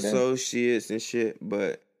your little associates and shit.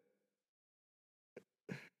 But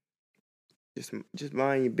just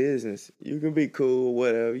mind your business. You can be cool,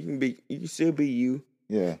 whatever. You can still be you.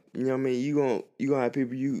 Yeah. You know what I mean? You gonna have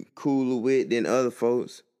people you cooler with than other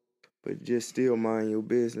folks, but just still mind your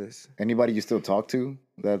business. Anybody you still talk to?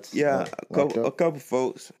 That's a locked up? couple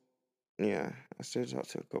folks. Yeah, I still talk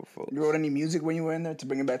to a couple folks. You wrote any music when you were in there to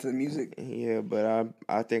bring it back to the music? Yeah, but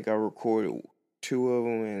I think I recorded 2 of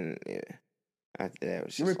them, and yeah, after that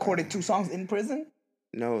was just You recorded like, 2 songs in prison?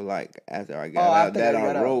 No, like after I got out, after that you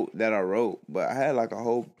got out. I wrote, but I had like a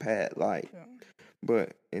whole pad, like,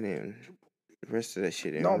 but and then the rest of that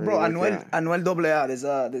shit. No, bro. really work out. Anuel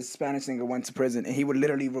AA, this Spanish singer, went to prison, and he would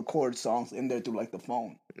literally record songs in there through like the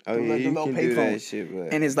phone. Oh through, yeah, like, the you little can do payphone. that shit,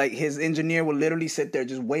 but And it's like his engineer would literally sit there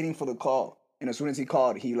just waiting for the call. And as soon as he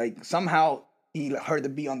called, he like somehow he heard the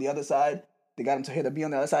beat on the other side. They got him to hear the beat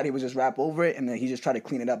on the other side. He would just rap over it, and then he just tried to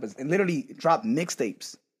clean it up and literally dropped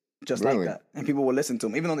mixtapes just Really? like that. And people would listen to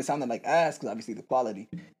him, even though they sounded like ass, because obviously the quality.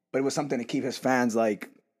 But it was something to keep his fans like,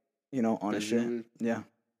 you know, on his shit. Yeah.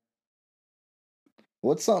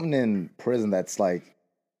 What's something in prison that's like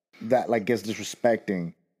that like gets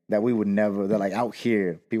disrespecting that we would never that like out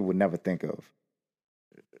here people would never think of?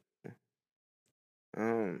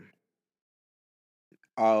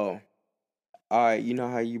 Oh, all right. You know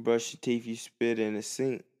how you brush your teeth, you spit in the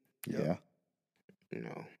sink. Yeah. You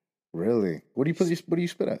know, Really? What do you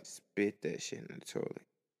spit at? spit that shit in the toilet.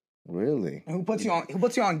 Really? And who puts you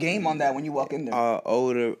on game on that when you walk in there?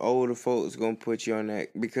 Older folks gonna put you on that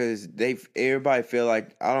because everybody feel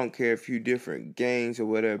like I don't care if you different gangs or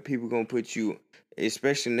whatever. People gonna put you,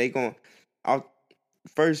 especially they gonna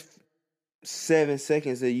first 7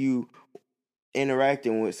 seconds of you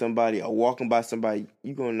interacting with somebody or walking by somebody,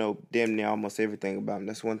 you gonna know damn near almost everything about them.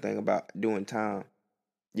 That's one thing about doing time.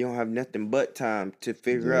 You don't have nothing but time to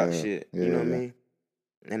figure out shit. You know what I mean?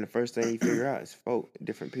 And the first thing you figure out is folk,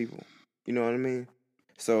 different people. You know what I mean?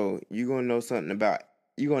 So you gonna know something about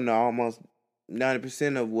you gonna know almost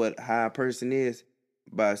 90% of how a person is.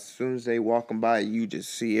 But as soon as they walking by, you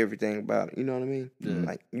just see everything about it. You know what I mean? Yeah.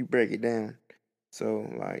 Like you break it down.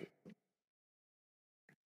 So like,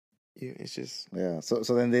 yeah, it's just Yeah. So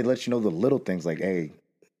then they let you know the little things like, hey,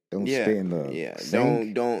 don't spit in the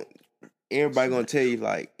sink. Don't. Everybody gonna tell you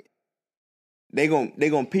like they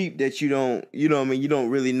gonna peep that you don't. You know what I mean? You don't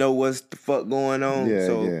really know what's the fuck going on. Yeah,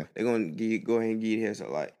 so yeah. they gonna go ahead and give you heads up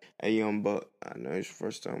like, hey, young buck, I know it's your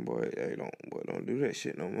first time, boy. Hey, don't do that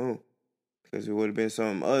shit no more. Because it would have been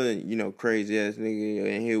some other, crazy ass nigga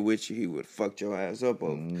in here with you, he would have fucked your ass up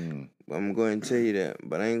over. But I'm going to tell you that.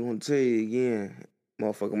 But I ain't going to tell you again.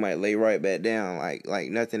 Motherfucker might lay right back down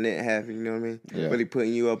like nothing didn't happen, you know what I mean? Yeah. Really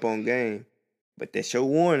putting you up on game. But that's your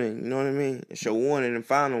warning, you know what I mean? It's your warning and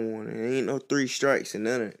final warning. There ain't no 3 strikes and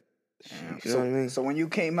none of it. You know what I mean? So when you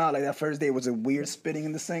came out, like that first day, was it weird spitting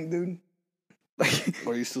in the sink, dude? Like,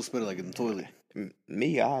 Or you still spit it like in the toilet?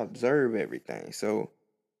 Me, I observe everything, so...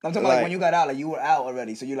 I'm talking about like when you got out, like you were out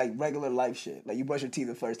already, so you're like regular life shit. Like you brush your teeth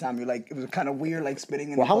the first time, you're like, it was kind of weird, like spitting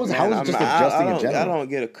in Well, how was Man, just adjusting in general? I don't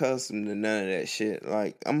get accustomed to none of that shit.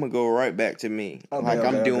 Like, I'm going to go right back to me. Okay,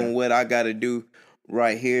 I'm doing what I got to do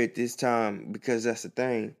right here at this time because that's the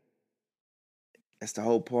thing. That's the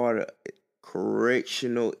whole part of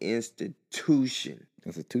correctional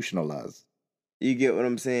Institutionalized. You get what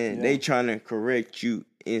I'm saying? Yeah. They trying to correct you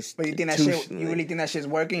But you think that institutionally. shit? You really think that shit's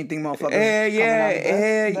working? You think motherfuckers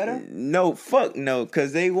Yeah, better? no, fuck no,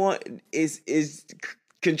 because they want is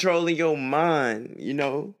controlling your mind.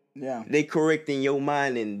 Yeah. They correcting your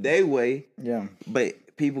mind in their way. Yeah.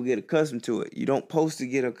 But people get accustomed to it. You don't supposed to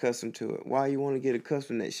get accustomed to it. Why you want to get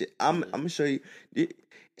accustomed to that shit? I'm gonna show you.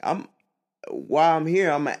 While I'm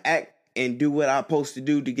here, I'm gonna act and do what I'm supposed to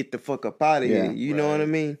do to get the fuck up out of here. You know what I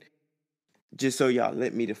mean? Just so y'all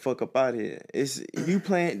let me the fuck up out of here. It's you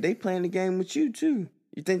playing. They playing the game with you too.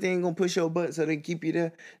 You think they ain't gonna push your butt so they keep you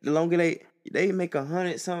there? The longer they make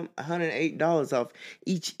 $108 off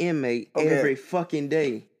each inmate every fucking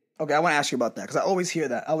day. Okay, I want to ask you about that because I always hear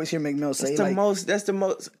that. I always hear McMill say That's the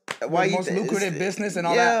most. Why the you most think lucrative business and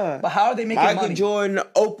all yeah. that. But how are they making Michael money? Jordan,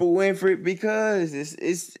 Oprah Winfrey, because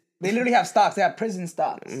it's They literally have stocks. They have prison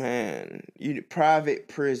stocks. man, private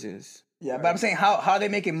prisons. Yeah, but I'm saying how are they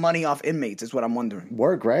making money off inmates is what I'm wondering.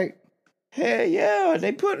 Work, right? Hell yeah,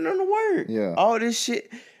 they putting on the work. Yeah. All this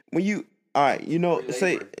shit. When you, all right,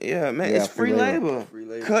 say, yeah, man, it's free labor. Free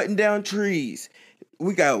labor. Cutting down trees.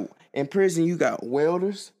 We got, in prison, you got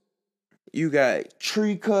welders, you got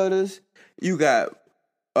tree cutters, you got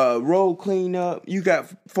road cleanup, you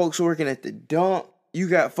got folks working at the dump, you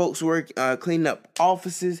got folks cleaning up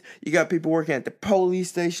offices, you got people working at the police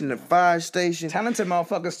station, the fire station. Talented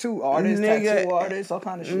motherfuckers too. Artists, Nigga, tattoo artists, all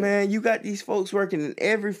kind of shit. Man, you got these folks working in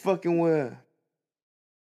every fucking where.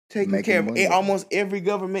 Taking Making care of money. almost every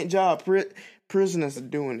government job. Prisoners are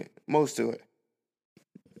doing it. Most of it.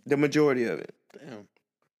 The majority of it. Damn.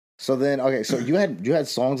 So then, okay, so you had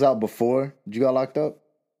songs out before you got locked up?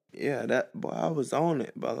 Yeah, I was on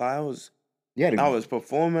it, but I was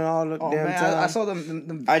performing all the damn man, time. I saw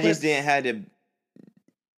them. I just didn't have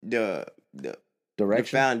the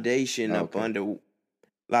Direction? foundation up under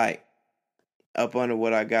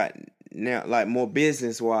what I got now, like more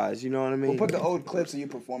business wise. You know what I mean? We'll put the old clips of you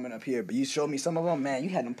performing up here, but you showed me some of them. Man, you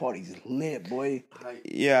had them parties lit, boy.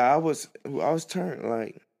 Yeah, I was turned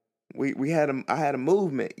like I had a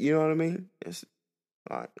movement. You know what I mean? It's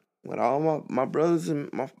like with all my brothers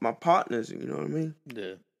and my partners. You know what I mean?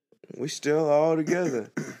 Yeah. We still all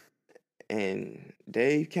together. And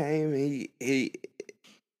Dave came. He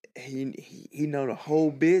know the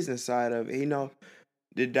whole business side of it. He know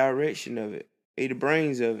the direction of it. He the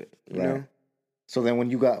brains of it. You know. So then when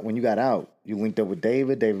you got out, you linked up with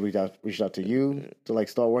David. David reached out to you to like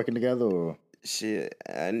start working together, or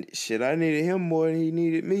I needed him more than he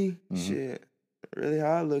needed me. Shit, really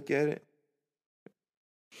how I look at it.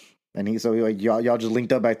 and y'all just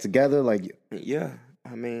linked up back together, like Yeah,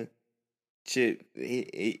 I mean, shit,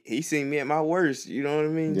 he seen me at my worst. You know what I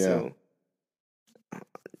mean? Yeah. So,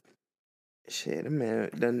 shit, man,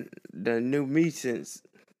 done knew me since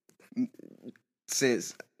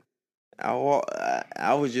I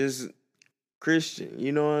was just Christian.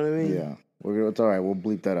 You know what I mean? yeah. It's all right. We'll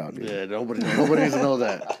bleep that out. Dude. Yeah, nobody needs to know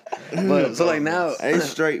that. But so like now, It's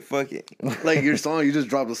straight fuck it. like your song, you just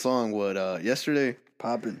dropped a song. Yesterday?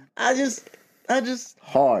 Popping. I just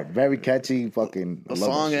Hard, very catchy, fucking a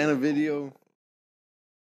song and a video.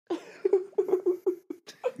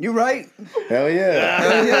 You right? Hell yeah!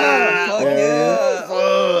 Hell yeah! Fuck yeah!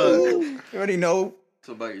 Fuck. You already know.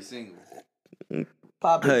 So about your single.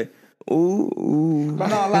 Popping. Hey, ooh. But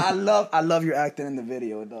no, I love your acting in the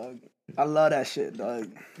video, dog. I love that shit, dog.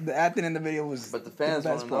 The acting in the video was. But the fans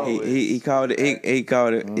best want to part. know. He called it. He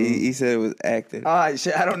called it. He said it was acting. All right,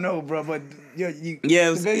 shit. I don't know, bro, but Yeah, it the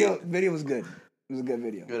was video was good. It was a good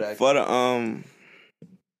video. Good acting.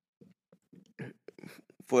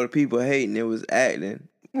 For the people hating, it was acting.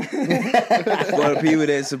 For the people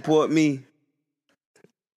that support me,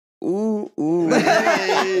 ooh. Bro,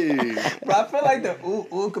 I feel like the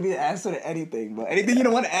ooh could be the answer to anything, bro. Anything you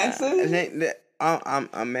don't want to answer?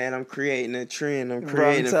 I'm creating a trend. I'm Bro,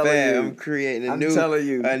 creating a telling fad. you. I'm creating I'm telling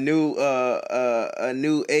you. a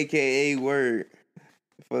new AKA word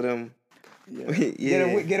for them.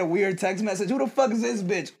 Yeah. Get a weird text message. Who the fuck is this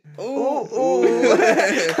bitch? Ooh.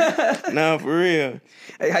 Nah, for real.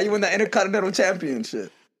 Hey, how you win that Intercontinental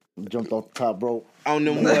Championship? Jumped off the top rope. On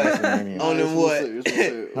them what? On them what?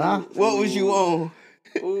 Huh? What was you on?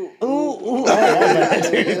 Ooh. God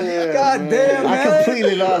damn, man. I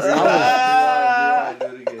completely lost.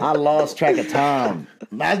 I lost track of time.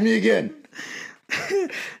 Ask me again.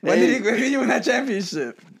 When did you win that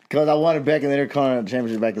championship? Because I wanted back in the Intercontinental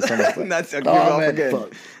Championship back in summer. That's a off again.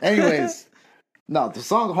 Fuck. Anyways, no, the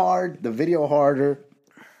song hard, the video harder.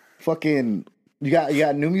 Fucking, you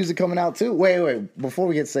got new music coming out too. Wait, before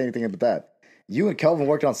we get to say anything about that, you and Kelvin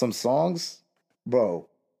worked on some songs, bro.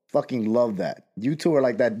 Fucking love that. You two are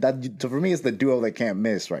like that. That for me, it's the duo that can't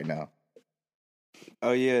miss right now.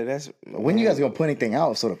 Oh yeah, that's When you guys gonna put anything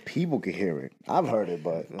out so the people can hear it? I've heard it,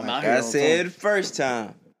 but like I said the first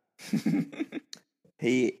time.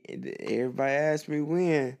 Everybody asked me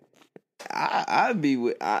when. I'd be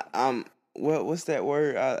with. I'm. What's that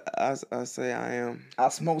word? I say I am.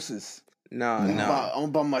 Osmosis. No. I'm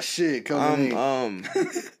about my shit.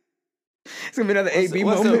 It's gonna be another AB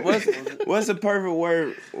moment. What's the perfect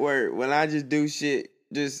word when I just do shit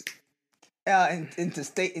just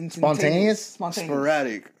Spontaneous?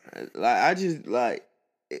 Sporadic. like I just like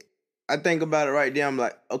I think about it right there. I'm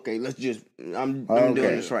like, okay, I'm doing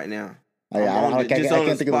this right now. I can't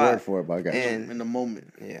think of the word for it, but I got you. And In the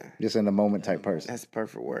moment. yeah, Just in the moment type person. that's the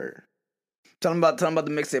perfect word. Tell him about the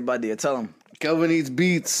mixtape idea. Tell him. Kelvin eats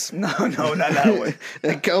beats. No, not that way.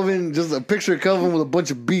 And Kelvin, just a picture of Kelvin with a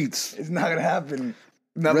bunch of beets. It's not gonna happen.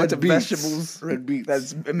 Not Red much of beets. vegetables. Red beets.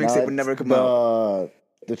 That's a mixtape would never come out.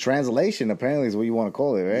 The translation apparently is what you want to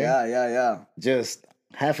call it, right? Yeah. Just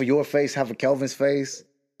half of your face, half of Kelvin's face,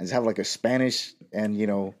 and just have like a Spanish and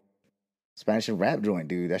Spanish and rap joint,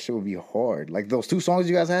 dude. That shit would be hard. Like those two songs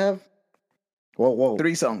you guys have. Whoa.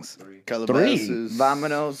 3 songs. Calabasas.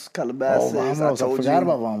 Vamonos, Calabasas. Vamonos. I forgot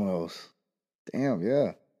about Vamonos. Damn,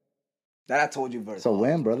 yeah. That I told you verse. So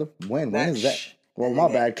when, brother? When is that? Shh. Well, my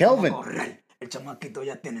bad. Kelvin. El chamaquito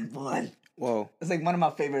ya tiene el poder. Whoa. It's like one of my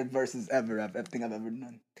favorite verses ever. I think I've ever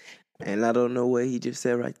done. And I don't know what he just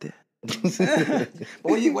said right there.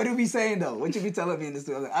 What do you be saying though? What you be telling me in this?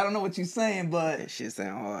 Like, I don't know what you saying, but That shit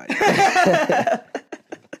sound hard.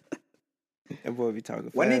 That boy be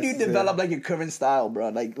talking. when did you fast. develop like your current style, bro?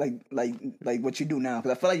 Like what you do now?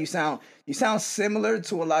 Because I feel like you sound similar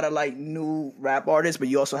to a lot of like new rap artists, but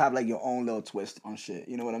you also have like your own little twist on shit.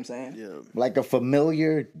 You know what I'm saying? Yeah. Like a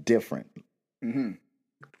familiar, different. Mm-hmm.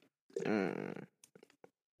 I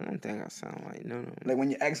don't think I sound like no. Like when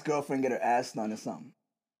your ex-girlfriend get her ass done or something.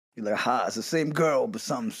 You're like, ha, it's the same girl, but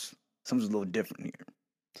something's a little different here.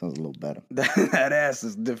 Sounds a little better. That ass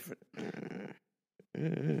is different.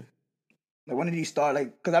 Mm-hmm. Like when did you start?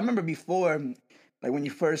 Like, because I remember before, like when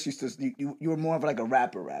you first used to, you were more of like a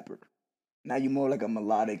rapper. Now you're more like a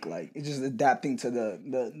melodic, like it's just adapting to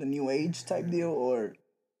the new age type deal, or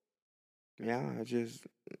Yeah,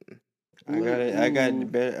 I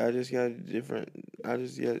got better. I just got different.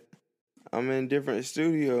 I'm in different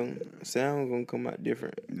studio. Sound gonna come out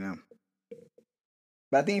different. yeah.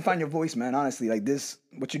 But I think you find your voice, man. Honestly, like this,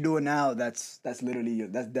 what you're doing now, that's literally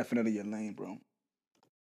that's definitely your lane, bro.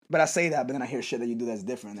 But I say that, but then I hear shit that you do that's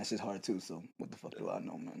different. That's just hard too. So what the fuck do I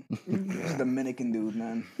know, man? Just a Dominican dude,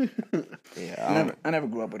 man. Yeah, I never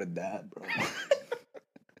grew up with a dad, bro.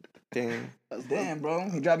 damn. Bro.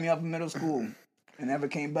 He dropped me off in middle school and never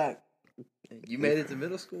came back. You made it to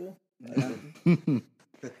middle school? Yeah.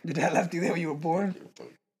 Your dad left you there when you were born?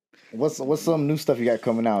 What's some new stuff you got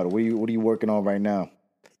coming out? What are you working on right now?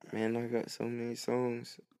 Man, I got so many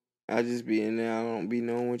songs. I just be in there. I don't be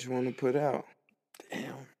knowing which one to put out.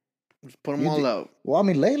 Damn. Just put them all out. Well, I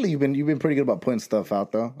mean, lately you've been pretty good about putting stuff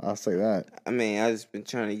out, though. I'll say that. I mean, I just been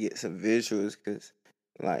trying to get some visuals because,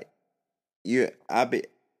 like, you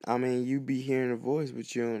be hearing the voice,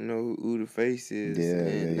 but you don't know who the face is.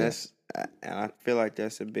 Yeah, and I feel like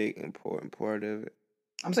that's a big important part of it.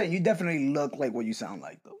 I'm saying you definitely look like what you sound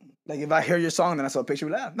like, though. Like, if I hear your song and I saw a picture,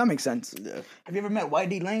 like, that makes sense. Yeah. Have you ever met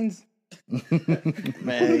YD Lanes?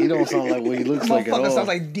 Man, he don't sound like what he looks like at Motherfucker all. sounds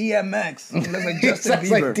like DMX. He looks like Justin Sounds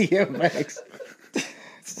Bieber. like DMX.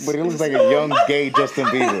 But he looks like a young gay Justin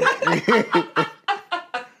Bieber.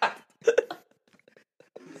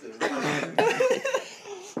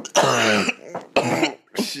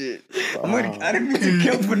 Shit. I didn't mean to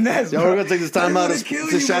kill Finess. Yo, we're gonna take this time out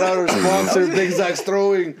to shout out our sponsor, Big Zach's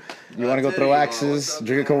Throwing. You want to go throw axes,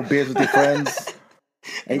 drink a couple beers with your friends?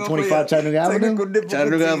 825 Chattanooga Avenue?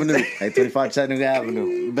 Chattanooga Avenue. 825 Chattanooga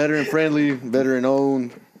Avenue. Veteran friendly, veteran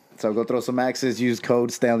owned. So go throw some axes, use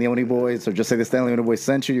code StanleyOniBoyz, or just say the StanleyOniBoyz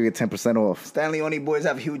sent you, you get 10% off. StanleyOniBoyz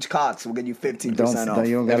have huge cocks. We'll get you 15% off.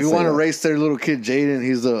 You don't If gotta you say want to that. race their little kid Jaden,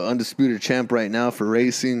 he's the undisputed champ right now for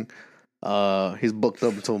racing. He's booked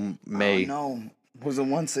up until May. No, who's the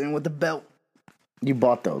one sitting with the belt? You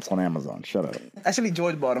bought those on Amazon. Shut up. Actually,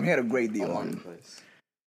 George bought him. He had a great deal on him.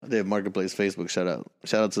 I did Marketplace Facebook shout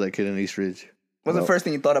out to that kid in East Ridge. What's the first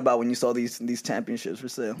thing you thought about when you saw these championships for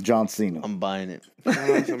sale? John Cena. I'm buying it. You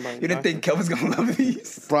didn't think Kevin's gonna love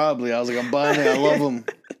these? Probably. I was like, I'm buying it. I love them.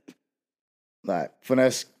 All right.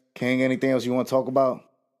 Finesse, King, anything else you want to talk about?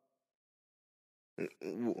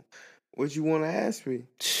 What you want to ask me?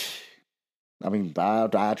 I mean, I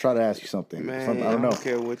try to ask you something. Man, I don't know.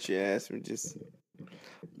 care what you ask me. Just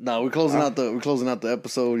No, we're closing out the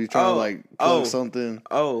episode. You trying to like plug something?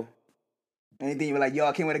 Anything you were like, yo,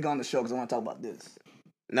 I can't wait to go on the show because I want to talk about this.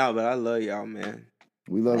 no, but I love y'all, man.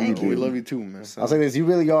 We love you, dude. We love you too, man. I'll say this: you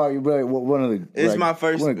really are. You're really one of the. It's like, my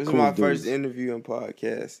first. one of the It's cool my dudes. first interview and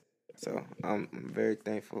podcast, so I'm very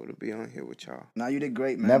thankful to be on here with y'all. Nah, you did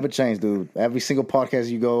great, man. Never change, dude. Every single podcast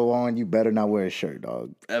you go on, you better not wear a shirt,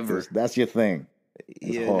 dog. Ever. That's your thing.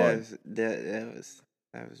 Yeah, hard. that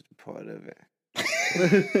was part of it.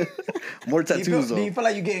 More Do you tattoos feel though.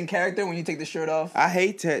 like you get in character when you take the shirt off? I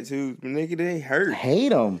hate tattoos, but nigga, they hurt. Hate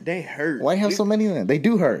them. They hurt. Why you have so many of them? They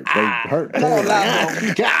do hurt. They hurt. Come on, loud, bro.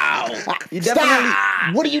 You definitely.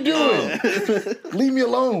 Stop! What are you doing? Leave me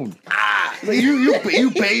alone. Like,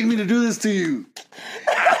 you paid me to do this to you.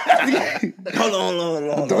 Hold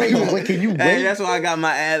on. Wait, can you wait? Hey, that's where I got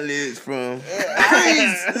my ad-libs from.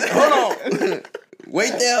 Hold on.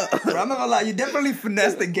 Wait there. Bro, I'm not gonna lie, you definitely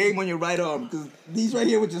finessed the game on your right arm because these right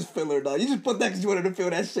here were just filler, dog. You just put that because you wanted to fill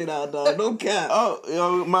that shit out, dog. No cap. Oh,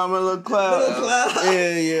 yo, my little cloud. Little cloud.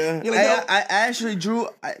 Yeah. You're like, Hey, yo. I actually drew.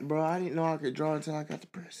 Bro, I didn't know I could draw until I got the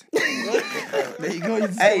prison. There you go. You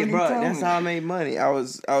Hey, you bro, told that's me. how I made money. I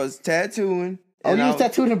was tattooing. Oh, and you I was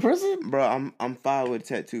tattooed in prison? Bro, I'm fine with a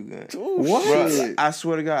tattoo gun. What? Bro, I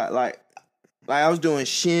swear to God, like I was doing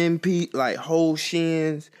like whole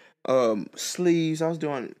shins, sleeves. I was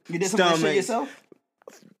doing You did some of that shit stomachs, yourself?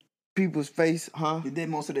 people's face, huh? You did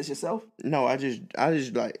most of this yourself? No, I just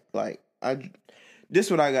this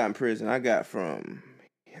what I got in prison. I got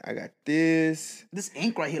this. This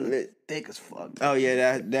ink right here look thick as fuck. Oh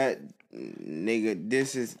yeah, that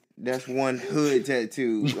nigga, that's one hood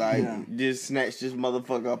tattoo. Like, just snatch this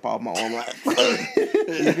motherfucker up off my arm. Like, you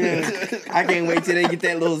feel me? I can't wait till they get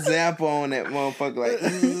that little zap on that motherfucker. Like, How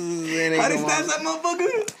they snatch that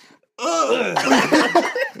motherfucker?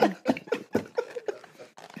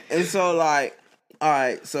 And so like, all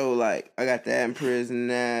right, so like, I got that in prison.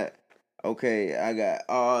 That okay, I got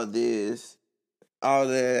all this, all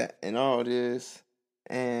that, and all this,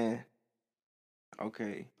 and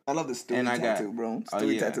okay. I love the Stewie And I got- tattoo, bro. oh,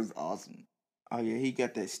 Stewie yeah. tattoo's awesome. Oh yeah, he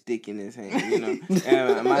got that stick in his hand, you know.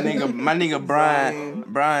 And my nigga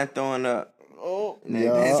Brian throwing up. Oh,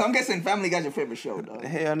 Yeah. And so I'm guessing Family Guy's your favorite show, dog.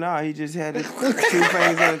 Hell no, he just had his 2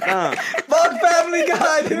 fingers on the thumb. Fuck Family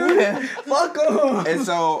Guy, dude. Fuck him. And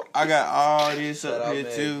so I got all this up here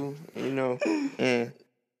too, you know. And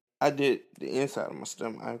I did the inside of my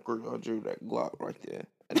stomach. I drew that Glock right there.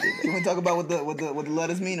 I did Can we talk about what the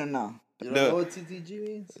letters mean or no? You don't know what TTG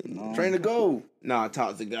means? No. Train to go. Nah,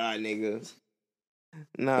 talk to God, nigga.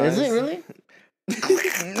 Nah, Is it really?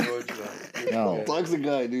 George, No. Toxic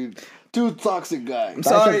guy, dude. Too toxic guy. I'm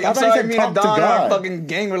sorry. I I'm thought you sorry. said Me talk and to Don are God. fucking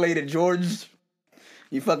gang related, George.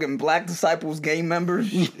 You fucking Black Disciples gang members.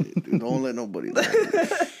 Dude, don't let nobody know.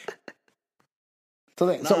 So,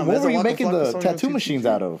 Nah, so man, what it's were a you Waka making Flocka the song on tattoo TTG. machines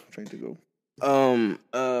out of? Train to go.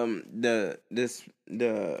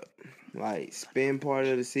 The like spin part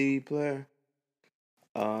of the CD player.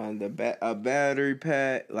 A battery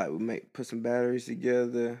pack, like we put some batteries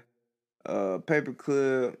together. Paper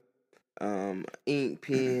clip, ink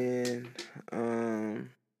pen,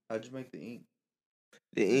 How'd you make the ink?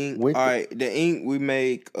 the ink. With All the- right, the ink we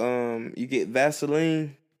make. You get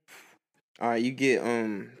Vaseline. All right, you get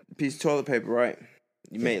a piece of toilet paper, right?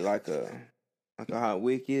 You make like a hot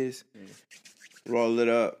wick is. Roll it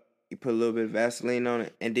up. You put a little bit of Vaseline on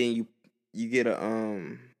it, and then you get a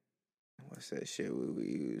what's that shit we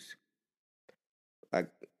use? Like,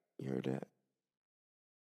 you heard that?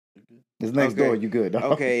 It's next door. You good? Dog.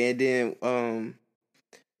 Okay, and then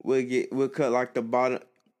we'll cut like the bottom,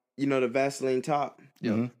 you know, the Vaseline top.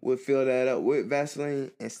 Yeah. Mm-hmm. We'll fill that up with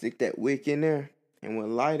Vaseline and stick that wick in there, and we'll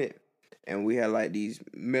light it. And we have like these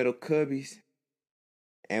metal cubbies,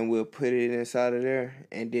 and we'll put it inside of there,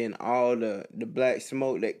 and then all the black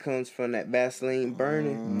smoke that comes from that Vaseline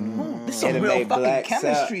burning. This some It'll real make fucking black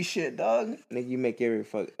chemistry shit, dog. Nigga, you make every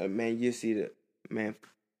fuck man. You see the man.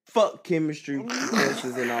 Fuck chemistry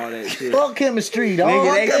professors and all that shit. Fuck chemistry, dog.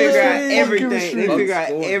 Nigga, they Chemistry. figure out Fuck everything. chemistry. They figure out Fuck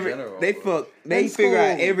school in every. general, They bro. fuck. They Fuck figure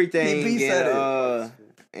out school. everything DB said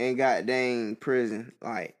in goddamn prison.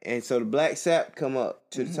 Like, and so the black sap come up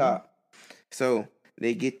to the top. So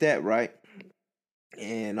they get that right,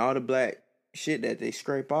 and all the black shit that they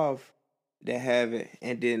scrape off, they have it,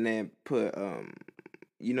 and then they put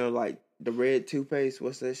you know, like the red toothpaste.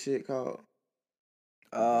 What's that shit called?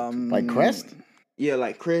 Like Crest? Yeah,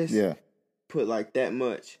 like Chris. Yeah. Put like that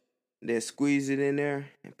much. They squeeze it in there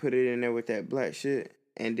and put it in there with that black shit,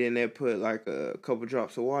 and then they put like a couple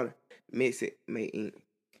drops of water, mix it, make ink.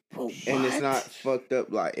 And it's not fucked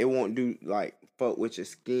up. Like, it won't do like fuck with your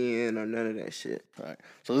skin or none of that shit. All right.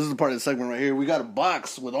 So this is the part of the segment right here. We got a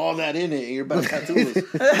box with all that in it, and you're about to tattoo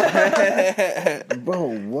us.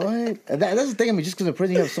 Bro, what? That's the thing. I mean, just because in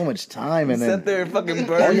prison you have so much time, and Sit then there and fucking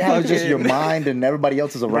burn. all you have is just fucking- your mind, and everybody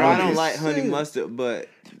else is Bro, around I don't you. like honey mustard, but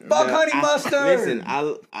Fuck honey mustard! Listen, I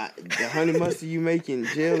the honey mustard you make in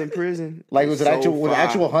jail and prison. Like, was it so actual with fire.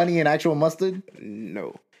 actual honey and actual mustard?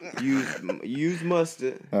 No, use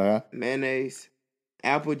mustard, mayonnaise,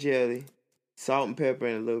 apple jelly, salt and pepper,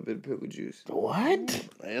 and a little bit of pickle juice. What?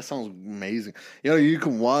 Man, that sounds amazing. You know, you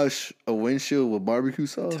can wash a windshield with barbecue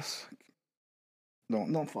sauce.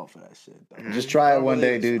 Don't fall for that shit, dog. Just try it one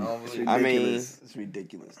day, dude. I mean, It's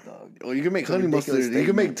ridiculous, dog. Well, you can make It's a honey ridiculous mustard. You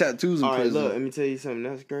can make tattoos in all right, prison. look, let me tell you something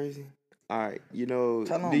that's crazy. All right, you know,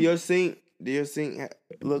 Tell 'em. do your sink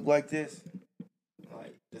look like this?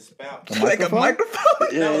 Like the spout. Like a microphone?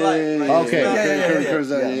 Okay. Yeah.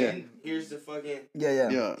 And here's the fucking. Yeah.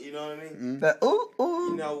 You know what I mean? That, ooh.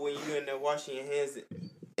 You know when you in there washing your hands,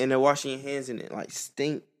 and it like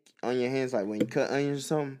stink on your hands, like when you cut onions or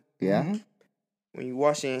something. Yeah. When you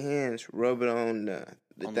washing your hands, rub it on the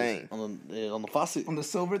thing. On the faucet. On the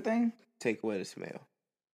silver thing? Take away the smell.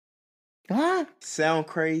 Huh? Sound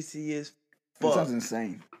crazy as That fuck. sounds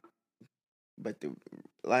insane. But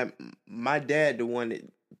my dad, the one that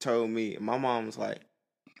told me, my mom was like,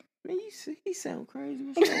 "Man, he sound crazy.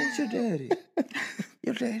 What's wrong with your daddy?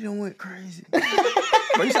 Your daddy done went crazy."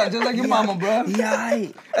 Bro, you sound just like your mama, bro. Yeah,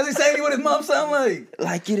 That's exactly what his mom sound like.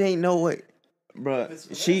 like it ain't no way. Bruh,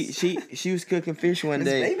 she was cooking fish one Miss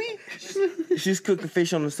day. Baby? She was cooking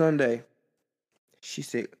fish on a Sunday. She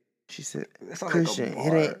said, That sound like a Christian, it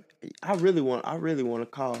bar. ain't. I really want to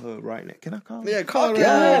call her right now. Can I call her? Yeah, call it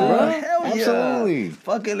Yeah, right. bro. Hell yeah. Absolutely.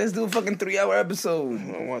 Fuck it, let's do a fucking 3-hour episode.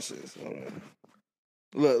 Hold on, watch this. Hold on.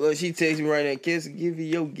 Look, she texts me right now. Kiss, give you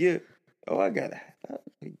your gift. Oh, I got a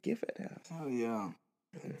gift at the house. Hell yeah.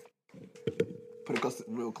 Put it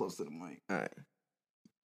real close to the mic. All right.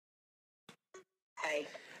 Hey.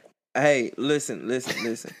 Hey, listen.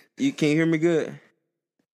 You can you hear me good?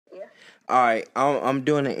 Yeah. All right, I'm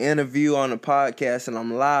doing an interview on a podcast and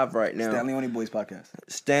I'm live right now. StanleyOniBoyz podcast.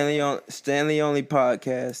 Stanley Only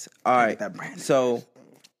podcast. All right. That brand. So,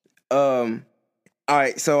 all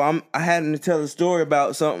right. So I had to tell a story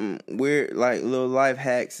about something weird, like little life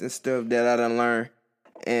hacks and stuff that I done learned.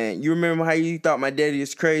 And you remember how you thought my daddy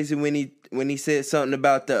was crazy when he said something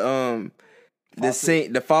about the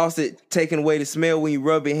sink, the faucet taking away the smell when you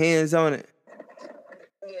rub your hands on it.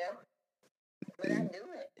 Yeah. But I do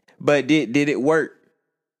it. But did it work?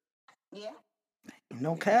 Yeah.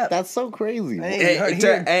 No cap. That's so crazy. Hey, you heard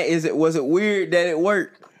here. Was it weird that it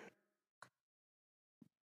worked?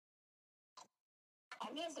 I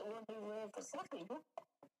guess it would be weird for some people.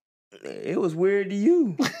 It was weird to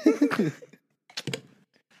you. Yeah.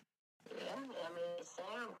 I mean, it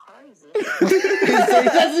sounds crazy.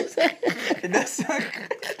 That's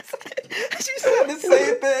she said the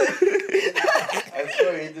same thing. I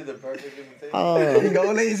swear he did the perfect imitation. There you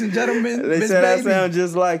go, ladies and gentlemen. They Miss said I Baby. sound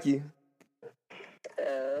just like you.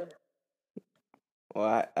 Uh,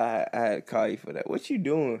 Well, I had to call you for that. What you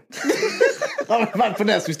doing? Oh, my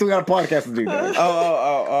Finesse, we still got a podcast to do, guys.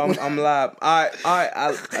 I'm live. All right.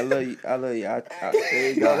 I love you. There you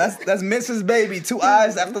Yo, go. that's Mrs. Baby. 2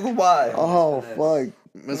 eyes after the Y. Oh, fuck.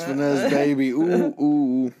 Miss Finesse, baby.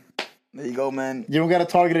 Ooh. There you go, man. You don't got a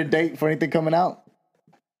targeted date for anything coming out?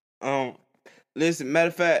 Listen. Matter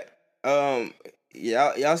of fact,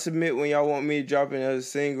 y'all submit when y'all want me to drop another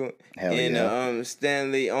single. Hell and yeah.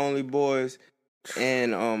 StanleyOniBoyz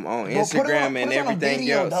and on Bro, Instagram and put us on a everything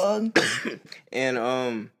video, else. dog. And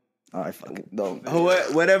All right, fuck it. Don't.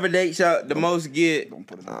 whatever dates y'all the most get, Don't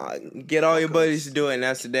put it on. get all your buddies to do it, and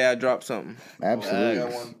that's the day I drop something. I Absolutely.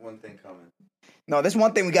 got one thing coming. No, there's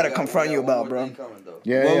one thing we gotta confront you about, bro.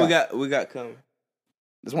 Yeah, What yeah. we got coming?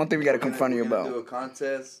 There's one thing we gotta confront you We're gonna about. do a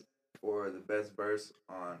contest for the best verse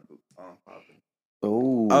on Poppin'.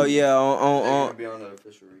 Oh. Oh yeah, They're on gonna be on the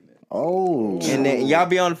official remix. Oh. and then y'all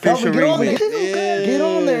be on the official Kelvin, get on there. remix. Get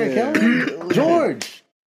on there, Kelvin. George.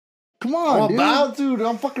 Come on, I'm dude. about to, dude.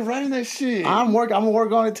 I'm fucking writing that shit. I'm gonna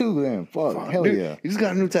work on it too, then. Fuck. Hell Dude, yeah. You just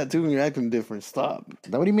got a new tattoo and you're acting different. Stop.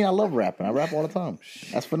 What do you mean I love rapping? I rap all the time.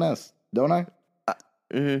 That's finesse, don't I?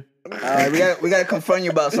 Mm-hmm. All right, we gotta confront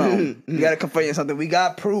you about something. We gotta confront you something. We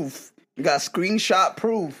got proof. We got screenshot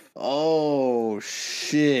proof. Oh,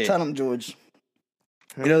 shit. Tell him, George.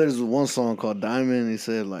 You know, there's one song called Diamond. He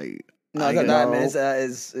said, like, No, it's not Diamond.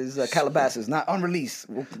 It's Calabasas, not unreleased.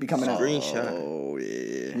 Will be coming out. Screenshot. Oh,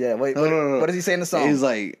 yeah. Yeah, wait. No. What does he say in the song? He's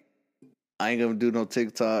like, I ain't gonna do no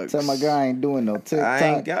TikToks. Tell my guy I ain't doing no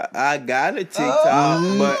TikTok. I got a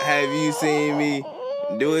TikTok, but have you seen me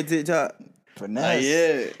do a TikTok? Finesse.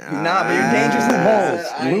 Yeah. Nah, but you're dangerous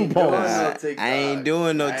loopholes. I ain't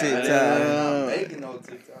doing no TikTok. I'm making no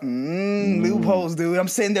TikTok. Loopholes, dude. I'm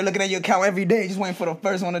sitting there looking at your account every day, just waiting for the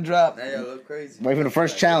first one to drop. Now y'all look crazy. Wait for the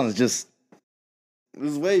first challenge. Just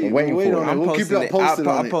Just wait. Waiting Wait for on it. it. We'll keep y'all posted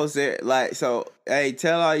on I it. post it like so. Hey,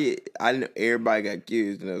 tell all you. I know everybody got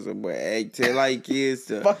kids, you know, so but hey, tell all your kids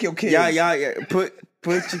to Fuck your kids. Y'all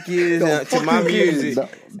put your kids to my music,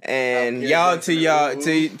 and y'all to yeah,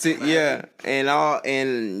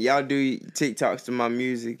 and y'all do TikToks to my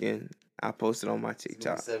music, and I post it on my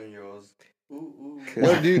TikTok. 7-year-olds. Ooh.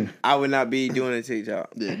 What do you, I would not be doing a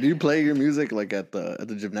TikTok. do you play your music like at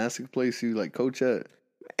the gymnastics place you like coach at?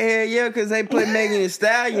 Yeah, cause they play Megan Thee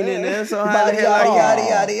Stallion in there, so how the Yada, hell yada, I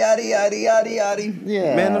yada, yada, yada, yada, yada.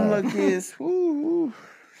 yeah. man, them little kids. Woo. All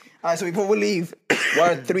right, so before we leave,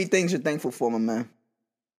 what are 3 things you're thankful for, my man?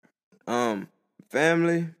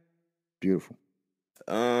 Family. Beautiful.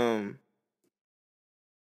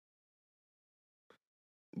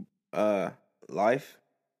 Life.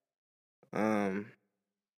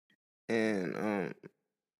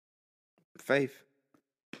 Faith.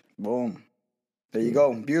 Boom. There you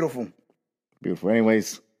go. Beautiful. Beautiful.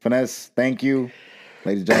 Anyways, Finesse, thank you.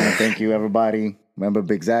 Ladies and gentlemen, thank you, everybody. Remember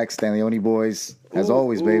Big Zach, StanleyOniBoyz. As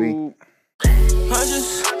always, baby. I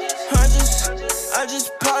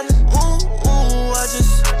just parted, ooh, I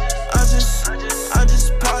just parted, ooh, I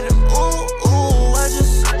just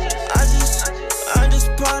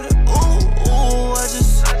parted, ooh,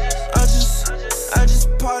 I just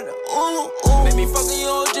parted, ooh. Made me fucking you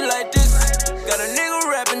all just like this. Got a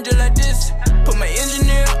nigga rapping just like this. Put my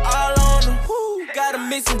engineer all on him, got him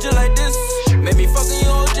mixing just like this. Made me fucking you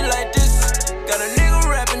all just like this. Got a nigga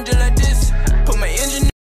rapping just